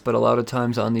podcast, but a lot of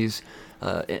times on these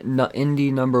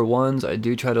indie #1s, I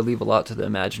do try to leave a lot to the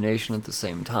imagination at the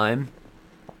same time.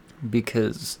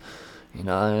 Because, you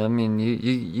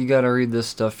got to read this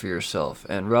stuff for yourself.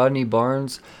 And Rodney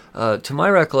Barnes, to my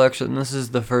recollection, this is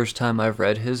the first time I've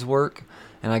read his work.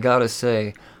 And I got to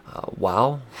say,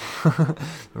 wow.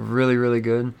 Really, really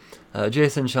good.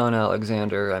 Jason Sean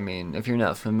Alexander, if you're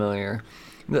not familiar,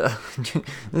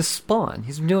 this Spawn.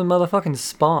 He's doing motherfucking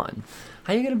Spawn.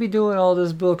 How you gonna be doing all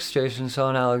these books, Jason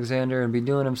Sean Alexander, and be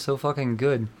doing them so fucking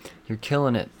good? You're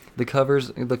killing it. The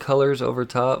colors over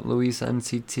top, Luis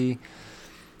NCT.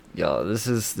 Yo, this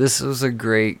was a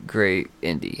great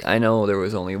indie. I know there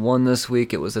was only one this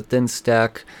week. It was a thin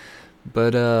stack.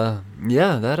 But,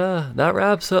 yeah, that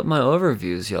wraps up my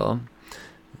overviews, y'all.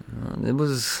 It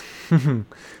was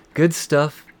good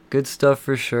stuff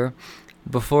for sure.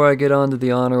 Before I get on to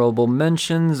the honorable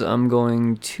mentions, I'm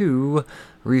going to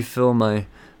refill my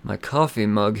coffee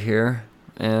mug here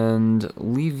and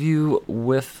leave you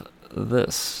with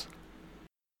this.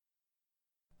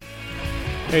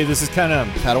 Hey, this is Ken M.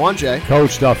 Padawan J.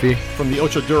 Coach Duffy. From the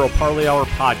Ocho Duro Parlay Hour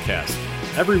podcast.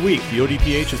 Every week, the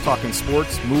ODPH is talking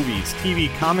sports, movies, TV,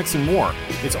 comics, and more.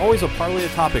 It's always a parlay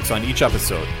of topics on each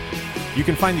episode. You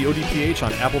can find the ODPH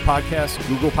on Apple Podcasts,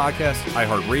 Google Podcasts,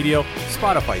 iHeartRadio,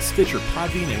 Spotify, Stitcher,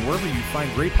 Podbean, and wherever you find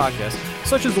great podcasts,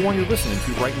 such as the one you're listening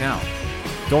to right now.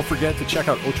 Don't forget to check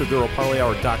out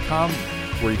OchoDuroParlayHour.com,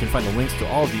 where you can find the links to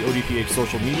all of the ODPH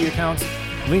social media accounts,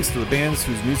 links to the bands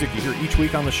whose music you hear each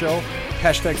week on the show,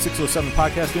 hashtag 607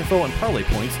 podcast info, and parlay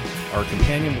points, our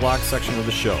companion blog section of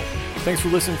the show. Thanks for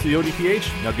listening to the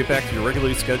ODPH. Now get back to your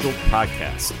regularly scheduled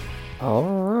podcast. All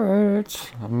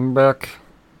right, I'm back.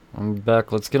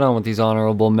 Let's get on with these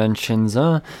honorable mentions,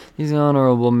 huh? These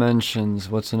honorable mentions.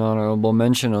 What's an honorable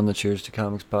mention on the Cheers to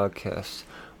Comics podcast?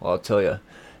 Well, I'll tell you.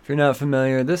 If you're not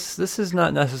familiar, this is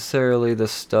not necessarily the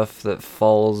stuff that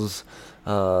falls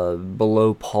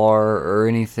below par or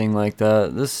anything like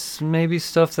that. This may be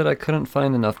stuff that I couldn't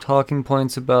find enough talking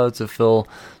points about to fill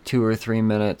 2 or 3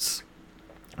 minutes.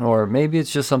 Or maybe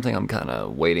it's just something I'm kind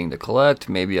of waiting to collect.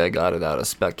 Maybe I got it out of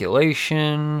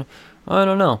speculation. I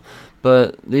don't know.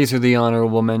 But these are the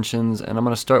honorable mentions, and I'm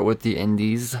going to start with the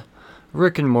indies.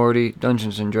 Rick and Morty,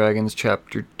 Dungeons & Dragons,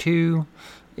 Chapter 2,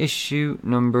 Issue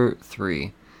number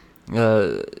 3.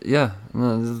 Yeah,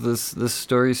 this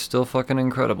story's still fucking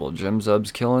incredible. Jim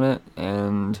Zub's killing it,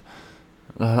 and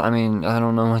I mean, I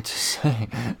don't know what to say.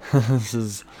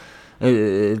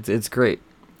 It's great.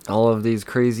 All of these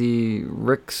crazy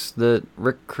Ricks that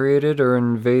Rick created are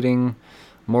invading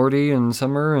Morty and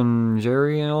Summer and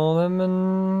Jerry and all of them,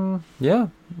 and yeah,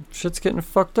 shit's getting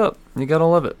fucked up. You gotta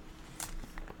love it.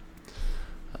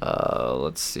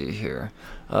 Let's see here.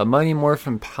 Mighty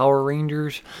Morphin Power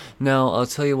Rangers. Now, I'll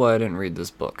tell you why I didn't read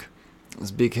this book.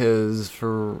 It's because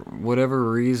for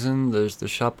whatever reason, the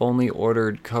shop only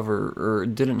ordered cover, or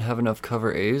didn't have enough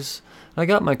cover A's. I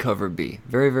got my cover B.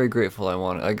 Very, very grateful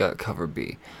I got cover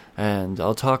B. And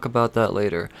I'll talk about that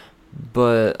later.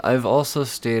 But I've also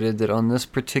stated that on this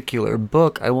particular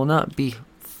book, I will not be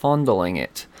fondling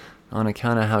it on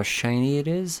account of how shiny it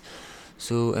is.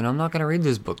 So, and I'm not going to read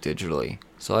this book digitally.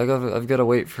 So I've got to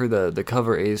wait for the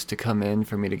cover A's to come in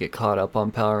for me to get caught up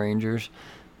on Power Rangers.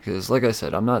 Because, like I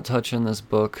said, I'm not touching this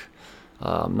book.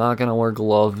 I'm not going to wear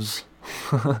gloves.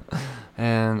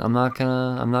 And I'm not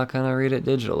gonna read it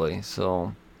digitally.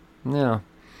 So, yeah,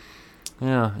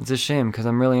 it's a shame because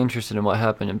I'm really interested in what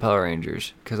happened in Power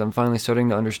Rangers because I'm finally starting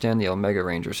to understand the Omega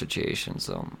Ranger situation.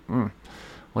 So,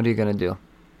 what are you gonna do?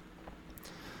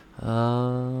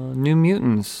 New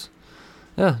Mutants.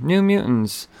 Yeah, New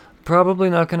Mutants.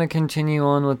 Probably not gonna continue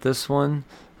on with this one.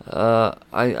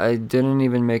 I didn't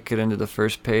even make it into the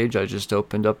first page. I just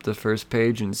opened up the first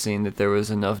page and seen that there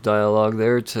was enough dialogue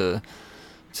there to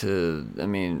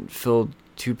fill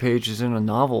 2 pages in a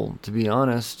novel, to be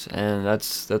honest, and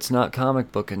that's not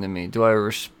comic booking to me. Do I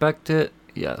respect it?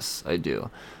 Yes, I do.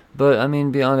 But,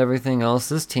 beyond everything else,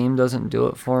 this team doesn't do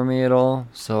it for me at all,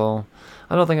 so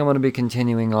I don't think I'm going to be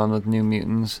continuing on with New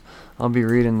Mutants. I'll be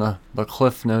reading the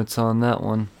cliff notes on that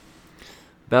one.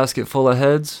 Basket Full of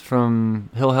Heads from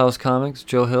Hill House Comics,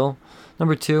 Joe Hill.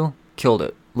 Number 2, killed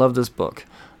it. Love this book.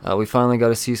 We finally got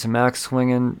to see some axe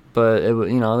swinging, but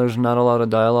there's not a lot of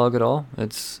dialogue at all.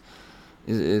 It's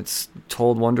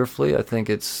told wonderfully. I think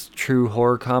it's true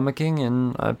horror comicking,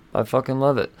 and I fucking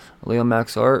love it. Leo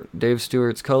Mack's art, Dave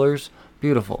Stewart's colors,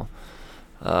 beautiful.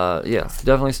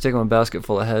 Definitely sticking with Basket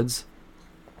Full of Heads.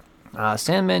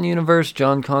 Sandman Universe,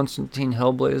 John Constantine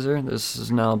Hellblazer. This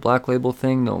is now a Black Label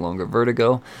thing, no longer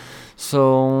Vertigo.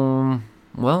 So,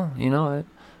 well,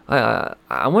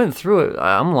 I went through it.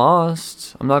 I'm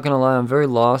lost. I'm not going to lie, I'm very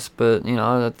lost, but,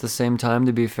 at the same time,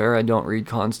 to be fair, I don't read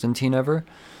Constantine ever.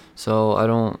 So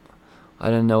I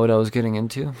didn't know what I was getting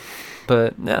into.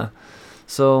 But, yeah.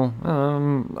 So,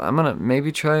 I'm going to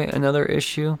maybe try another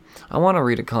issue. I want to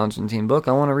read a Constantine book.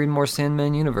 I want to read more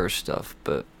Sandman Universe stuff,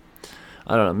 but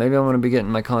I don't know. Maybe I'm going to be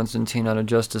getting my Constantine out of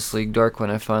Justice League Dark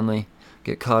when I finally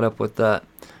get caught up with that.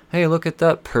 Hey, look at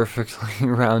that perfectly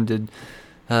rounded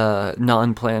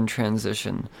non-planned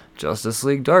transition. Justice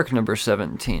League Dark number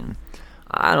 17.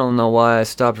 I don't know why I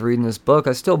stopped reading this book.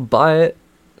 I still buy it,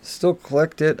 still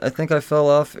collect it. I think I fell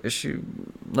off issue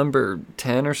number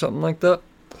 10 or something like that.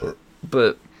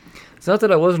 But it's not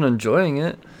that I wasn't enjoying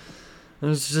it. It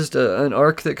was just an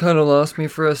arc that kind of lost me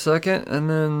for a second, and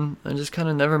then I just kind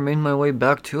of never made my way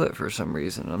back to it for some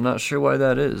reason. I'm not sure why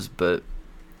that is, but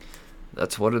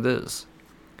that's what it is.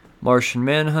 Martian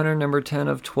Manhunter number 10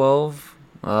 of 12.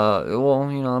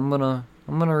 I'm gonna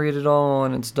read it all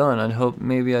when it's done. I'd hope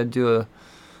maybe I'd do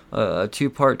a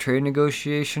 2-part trade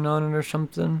negotiation on it or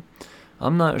something.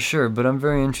 I'm not sure, but I'm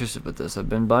very interested with this. I've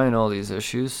been buying all these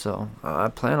issues, so I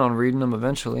plan on reading them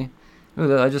eventually.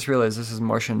 Ooh, I just realized this is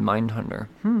Martian Mindhunter.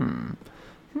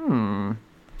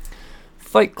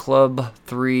 Fight Club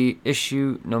 3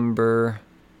 issue number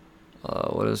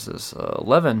what is this?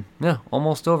 11. Yeah,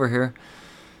 almost over here.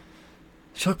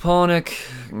 Chuck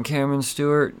Palahniuk and Cameron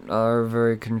Stewart are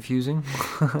very confusing.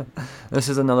 This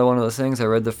is another one of those things. I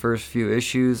read the first few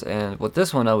issues, and with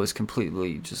this one I was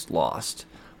completely just lost.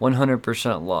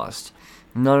 100% lost.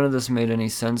 None of this made any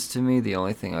sense to me. The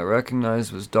only thing I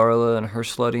recognized was Darla and her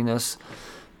sluttiness.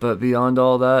 But beyond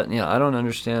all that, I don't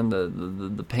understand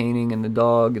the painting and the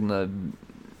dog and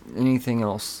anything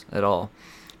else at all.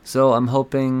 So I'm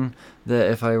hoping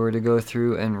that if I were to go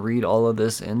through and read all of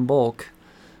this in bulk,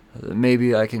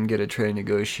 maybe I can get a trade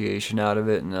negotiation out of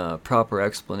it and a proper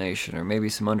explanation, or maybe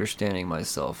some understanding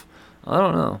myself. I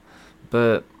don't know.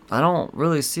 But I don't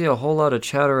really see a whole lot of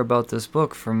chatter about this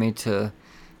book for me to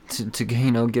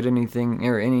get anything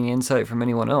or any insight from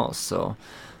anyone else. So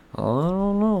I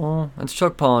don't know. It's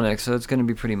Chuck Palahniuk, so it's going to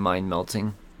be pretty mind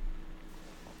melting.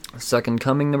 Second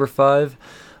Coming number 5.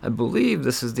 I believe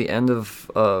this is the end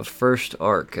of first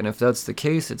arc, and if that's the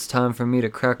case, it's time for me to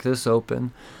crack this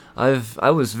open.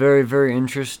 I was very, very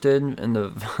interested in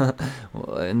the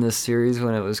in this series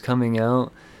when it was coming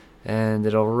out, and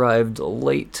it arrived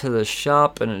late to the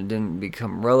shop, and it didn't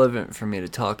become relevant for me to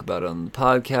talk about it on the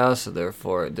podcast, so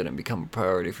therefore it didn't become a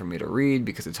priority for me to read,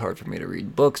 because it's hard for me to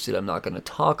read books that I'm not going to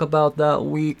talk about that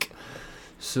week.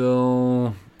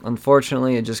 So,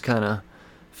 unfortunately, it just kind of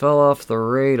fell off the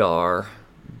radar,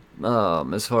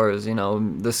 as far as, the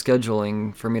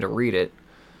scheduling for me to read it.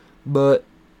 But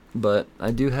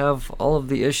I do have all of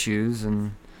the issues,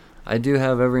 and I do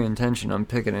have every intention on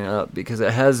picking it up, because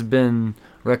it has been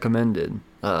recommended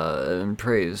and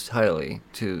praised highly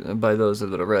by those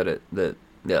that have read it, that,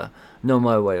 know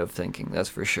my way of thinking, that's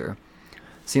for sure.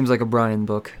 Seems like a Brian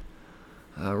book.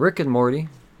 Rick and Morty,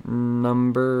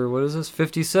 number,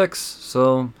 56,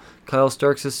 so Kyle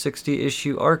Starks'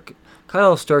 60-issue arc.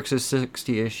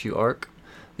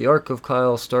 The arc of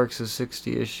Kyle Starks'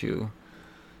 60-issue.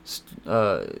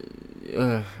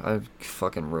 I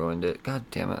fucking ruined it. God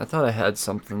damn it. I thought I had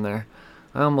something there.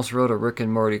 I almost wrote a Rick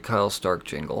and Morty Kyle Stark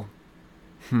jingle.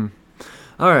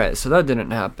 Alright, so that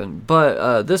didn't happen.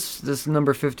 But this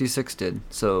number 56 did.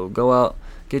 So go out,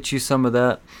 get you some of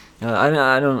that.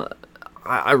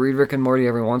 I read Rick and Morty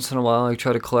every once in a while. I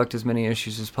try to collect as many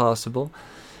issues as possible.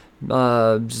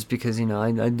 Just because,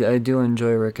 I do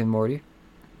enjoy Rick and Morty.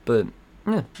 But,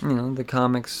 the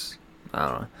comics, I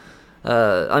don't know.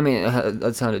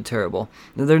 That sounded terrible.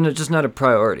 They're just not a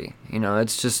priority,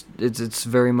 it's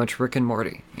very much Rick and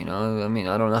Morty, I don't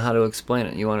know how to explain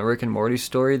it. You want a Rick and Morty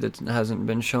story that hasn't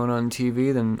been shown on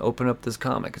TV, then open up this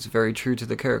comic. It's very true to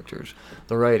the characters,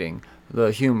 the writing, the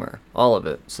humor, all of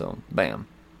it, so, bam.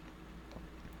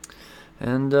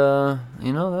 And, that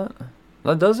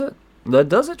does it. That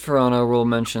does it for honorable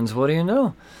mentions, what do you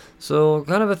know? So,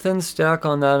 kind of a thin stack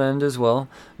on that end as well.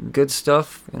 Good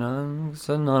stuff,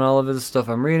 so not all of it is stuff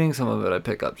I'm reading. Some of it I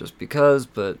pick up just because,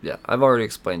 but yeah, I've already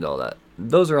explained all that.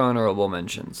 Those are honorable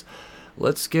mentions.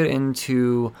 Let's get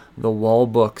into the wall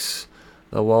books.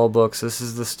 The wall books, this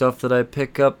is the stuff that I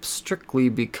pick up strictly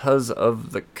because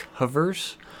of the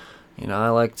covers. I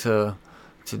like to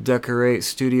decorate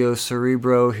Studio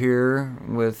Cerebro here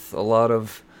with a lot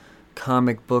of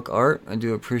comic book art. I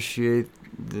do appreciate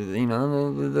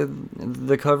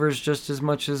the covers just as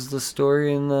much as the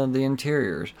story and the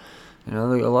interiors. A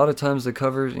lot of times the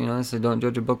covers, I say don't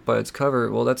judge a book by its cover.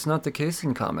 Well, that's not the case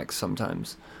in comics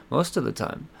sometimes. Most of the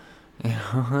time. A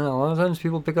lot of times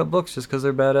people pick up books just because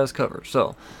they're badass covers.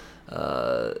 So,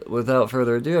 without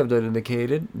further ado, I've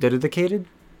dedicated?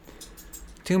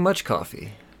 Too much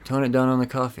coffee. Tone it down on the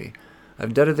coffee.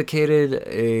 I've dedicated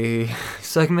a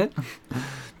segment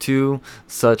to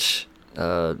such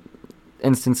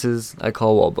instances I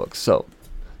call wall books. So,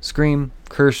 Scream,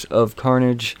 Curse of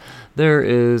Carnage. There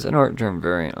is an Art Germ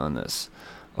variant on this.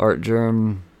 Art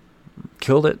Germ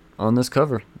killed it on this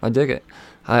cover. I dig it.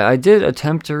 I did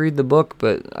attempt to read the book,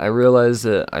 but I realized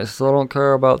that I still don't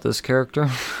care about this character.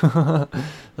 I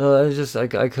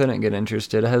couldn't get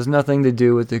interested. It has nothing to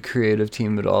do with the creative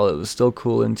team at all. It was still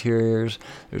cool interiors.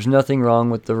 There's nothing wrong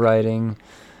with the writing.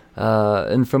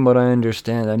 And from what I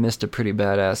understand, I missed a pretty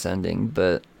badass ending,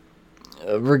 but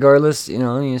regardless,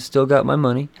 you still got my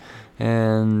money,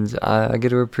 and I get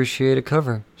to appreciate a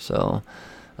cover. So,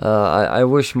 I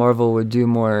wish Marvel would do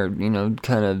more,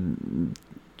 kind of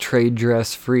trade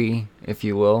dress free, if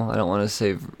you will. I don't want to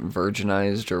say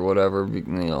virginized or whatever,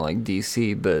 like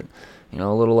DC, but,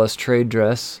 a little less trade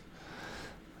dress,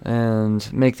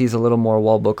 and make these a little more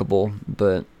wall bookable.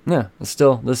 But, yeah,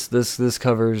 still, this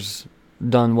cover's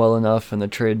done well enough, and the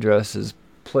trade dress is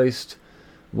placed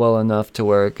well enough to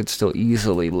where it could still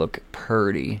easily look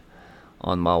purty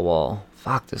on my wall.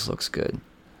 Fuck, this looks good.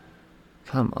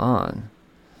 Come on.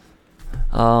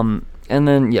 And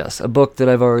then, yes, a book that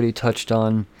I've already touched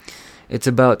on. It's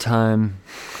about time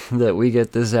that we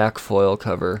get the Zach foil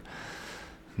cover.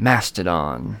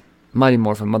 Mastodon. Mighty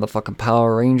Morphin motherfucking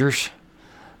Power Rangers.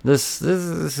 This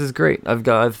is great. I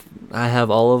have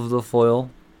all of the foil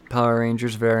Power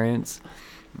Rangers variants.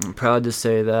 I'm proud to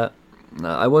say that.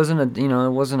 It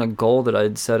wasn't a goal that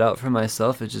I'd set out for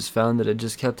myself. I just found that it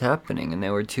just kept happening, and they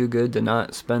were too good to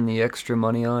not spend the extra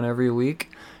money on every week.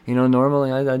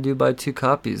 Normally I do buy 2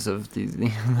 copies of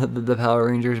the Power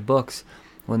Rangers books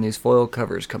when these foil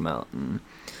covers come out. And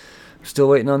I'm still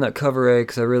waiting on that cover A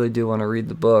because I really do want to read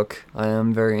the book. I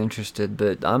am very interested,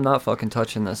 but I'm not fucking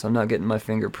touching this. I'm not getting my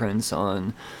fingerprints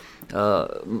on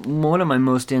one of my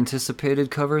most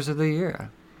anticipated covers of the year.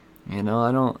 He's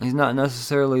not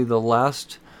necessarily the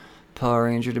last Power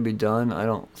Ranger to be done, I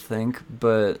don't think,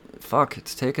 but fuck,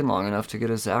 it's taken long enough to get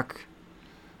a Zach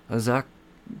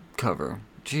cover.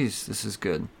 Jeez, this is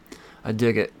good. I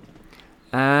dig it.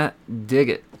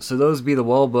 So those be the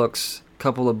wall books.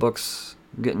 Couple of books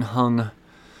getting hung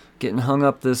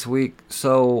up this week.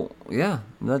 So yeah,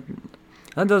 that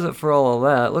does it for all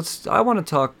of that. I want to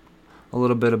talk a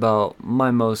little bit about my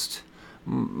most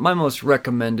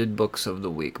recommended books of the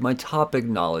week, my top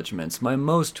acknowledgments, my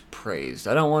most praised.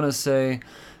 I don't want to say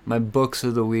my books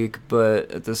of the week, but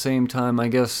at the same time, I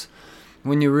guess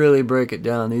when you really break it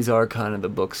down, these are kind of the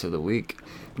books of the week.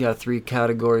 Got 3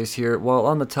 categories here. While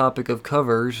on the topic of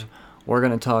covers, we're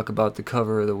going to talk about the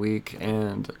cover of the week,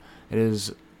 and it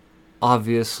is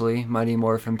obviously Mighty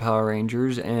Morphin Power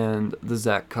Rangers and the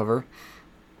Zach cover,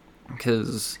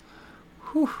 because,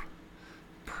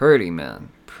 pretty, man.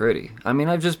 Pretty. I mean,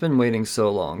 I've just been waiting so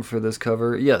long for this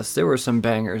cover. Yes, there were some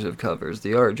bangers of covers.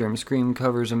 The Artgerm Scream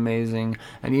cover's amazing,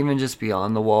 and even just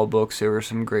beyond the wall books, there were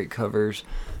some great covers.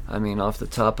 I mean, off the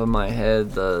top of my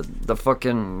head, the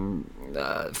fucking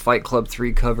Fight Club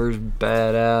 3 cover's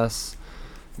badass.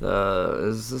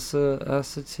 Is this a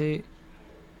acetate?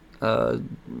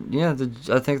 Yeah,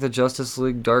 I think the Justice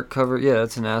League Dark cover, yeah,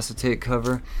 it's an acetate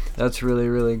cover. That's really,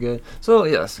 really good. So,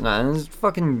 yes, it's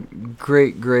fucking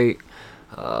great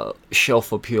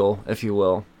shelf appeal, if you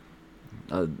will.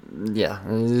 Yeah,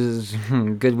 this is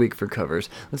a good week for covers.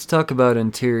 Let's talk about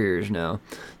interiors now.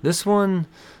 This one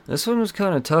was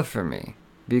kind of tough for me,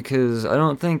 because I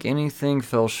don't think anything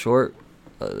fell short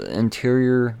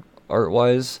interior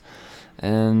art-wise,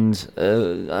 and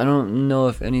I don't know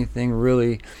if anything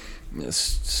really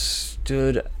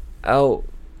stood out.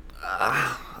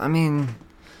 I mean,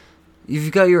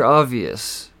 you've got your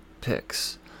obvious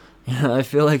picks. I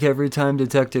feel like every time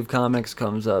Detective Comics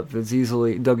comes up, Doug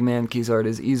Mankey's art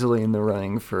is easily in the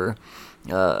running for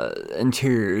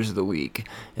interiors of the week.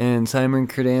 And Simon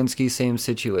Krasinski, same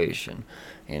situation.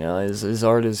 His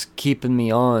art is keeping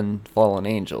me on Fallen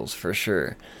Angels for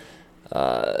sure.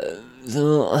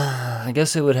 So I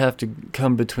guess it would have to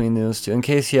come between those two. In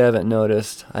case you haven't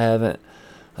noticed, I haven't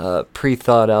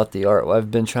pre-thought out the art. I've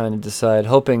been trying to decide,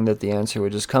 hoping that the answer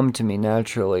would just come to me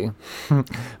naturally.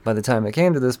 By the time it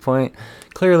came to this point,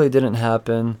 clearly didn't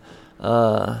happen.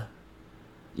 You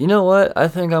know what? I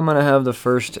think I'm going to have the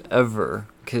first ever,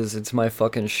 because it's my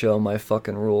fucking show, my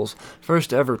fucking rules,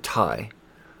 first ever tie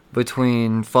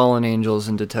between Fallen Angels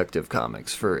and Detective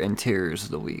Comics for interiors of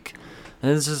the week.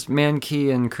 And it's just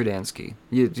Mankey and Krasinski.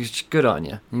 Good on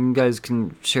you. You guys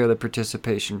can share the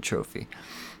participation trophy.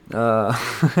 But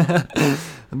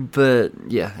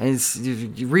yeah,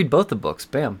 you read both the books.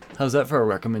 Bam. How's that for a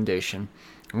recommendation?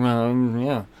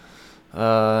 Yeah.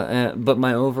 But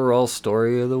my overall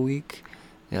story of the week,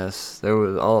 yes, there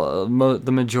was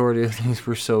the majority of these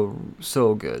were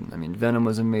so good. I mean, Venom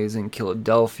was amazing.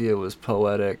 Philadelphia was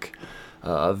poetic.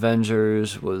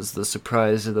 Avengers was the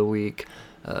surprise of the week.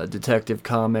 Detective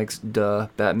Comics, duh.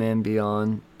 Batman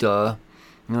Beyond, duh.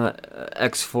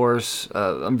 X-Force,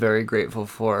 I'm very grateful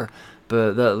for,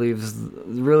 but that leaves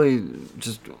really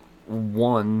just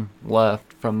one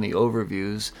left from the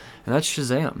overviews, and that's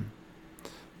Shazam.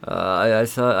 I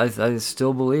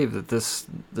still believe that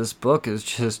this book is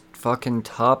just fucking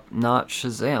top-notch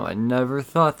Shazam. I never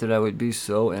thought that I would be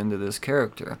so into this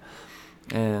character.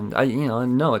 And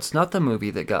no, it's not the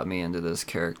movie that got me into this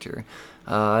character.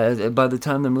 By the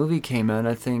time the movie came out,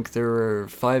 I think there were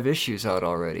 5 issues out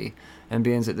already. And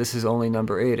being that this is only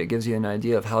number 8, it gives you an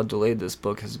idea of how delayed this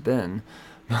book has been.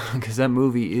 Because that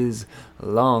movie is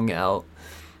long out.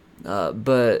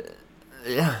 But,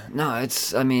 yeah, no, I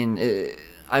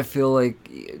feel like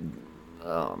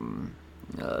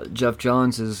Jeff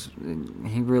Johns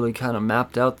he really kind of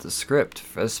mapped out the script.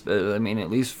 At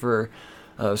least for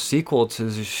a sequel to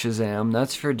Shazam,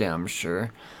 that's for damn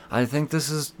sure. I think this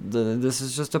is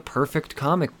just a perfect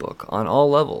comic book on all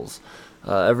levels.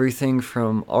 Everything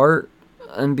from art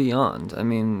and beyond. I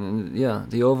mean, yeah,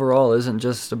 the overall isn't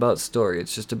just about story.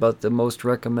 It's just about the most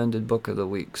recommended book of the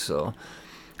week. So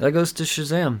that goes to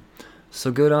Shazam. So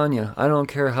good on you. I don't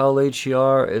care how late you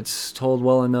are. It's told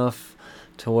well enough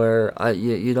to where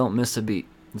you don't miss a beat.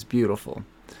 It's beautiful.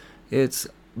 It's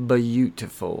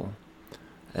beautiful.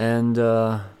 And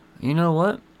you know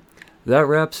what? That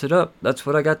wraps it up. That's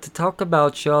what I got to talk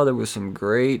about, y'all. There was some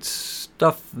great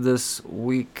stuff this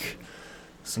week.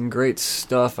 Some great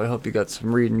stuff. I hope you got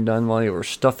some reading done while you were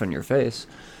stuffing your face.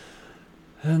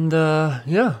 And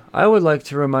yeah, I would like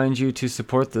to remind you to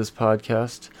support this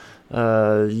podcast.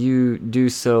 You do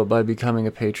so by becoming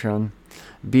a patron.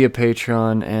 Be a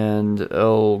patron and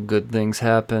good things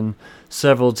happen.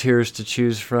 Several tiers to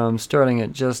choose from, starting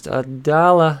at just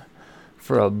 $1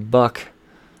 for $1.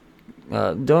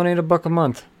 Donate $1 a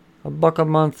month. $1 a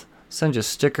month. Send you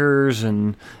stickers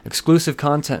and exclusive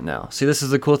content now. See, this is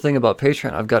the cool thing about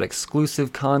Patreon. I've got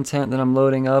exclusive content that I'm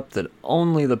loading up that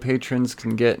only the patrons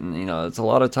can get. And, it's a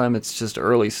lot of time it's just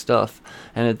early stuff.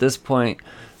 And at this point,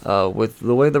 with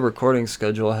the way the recording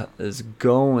schedule is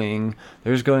going,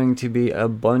 there's going to be a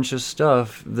bunch of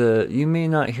stuff that you may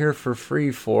not hear for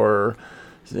free for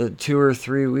 2 or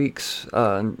 3 weeks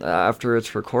after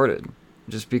it's recorded.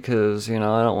 Just because, I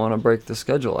don't want to break the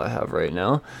schedule I have right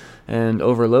now and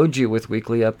overload you with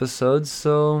weekly episodes.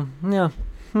 So, yeah,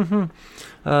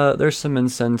 there's some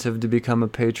incentive to become a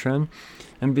patron.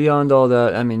 And beyond all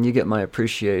that, you get my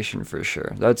appreciation for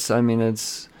sure.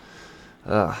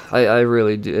 I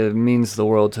really do. It means the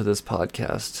world to this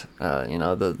podcast.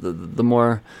 The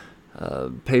more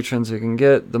patrons we can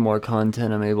get, the more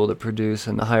content I'm able to produce,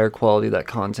 and the higher quality that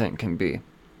content can be.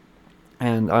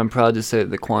 And I'm proud to say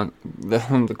the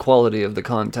quality of the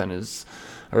content is,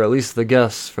 or at least the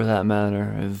guests for that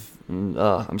matter,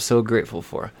 I'm so grateful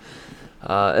for.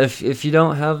 If you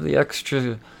don't have the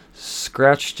extra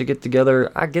scratch to get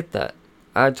together, I get that.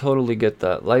 I totally get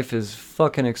that. Life is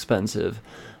fucking expensive.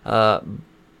 But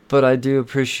I do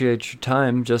appreciate your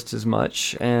time just as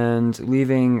much, and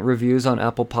leaving reviews on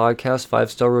Apple Podcasts,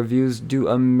 5-star reviews, do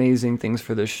amazing things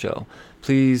for this show.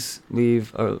 Please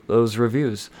leave those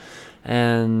reviews.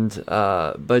 And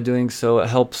by doing so, it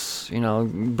helps,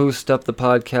 boost up the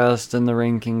podcast and the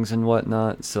rankings and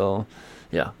whatnot. So,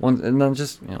 yeah, and then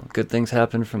just, good things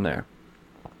happen from there.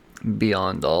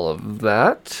 Beyond all of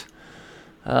that,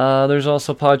 there's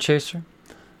also Podchaser.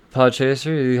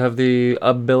 Podchaser, you have the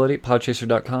ability,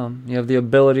 podchaser.com, you have the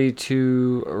ability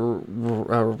to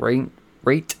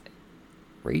rate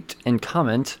and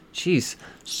comment. Jeez,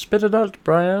 spit it out,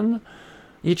 Brian.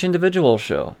 Each individual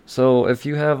show. So if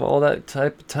you have all that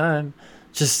type of time,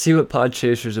 just see what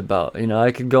Podchaser's about.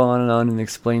 I could go on and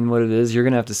explain what it is. You're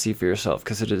going to have to see for yourself,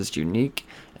 because it is unique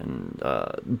and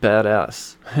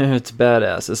badass. It's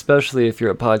badass, especially if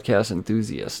you're a podcast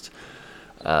enthusiast.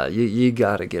 You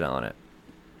got to get on it.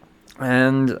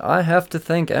 And I have to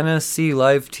thank NSC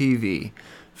Live TV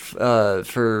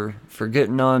for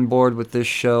getting on board with this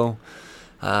show.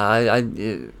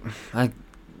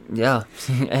 Yeah,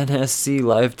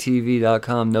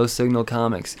 nsclivetv.com, No Signal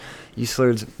Comics. You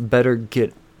slurs better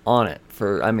get on it.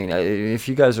 If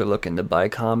you guys are looking to buy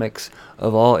comics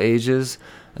of all ages,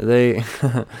 they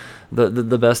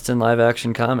the best in live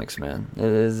action comics, man.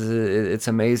 It's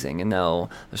amazing. And now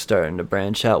they're starting to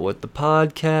branch out with the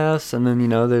podcasts, and then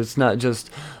there's not just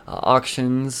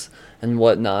auctions and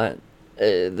whatnot.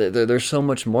 There's so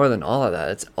much more than all of that.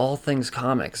 It's all things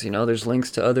comics. There's links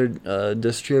to other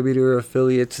distributor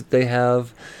affiliates that they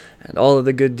have, and all of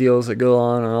the good deals that go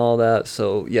on and all that.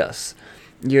 So yes,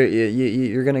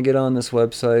 you're gonna get on this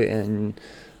website, and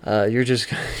you're just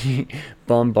gonna be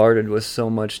bombarded with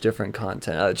so much different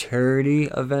content, charity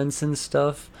events and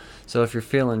stuff. So if you're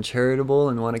feeling charitable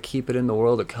and want to keep it in the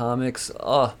world of comics,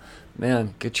 oh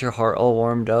man, get your heart all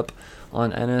warmed up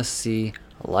on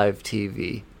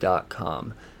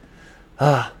nsclivetv.com.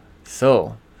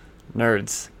 So,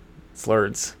 nerds,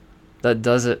 slurds, that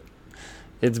does it.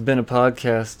 It's been a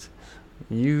podcast.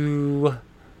 You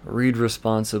read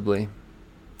responsibly.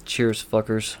 Cheers,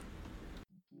 fuckers.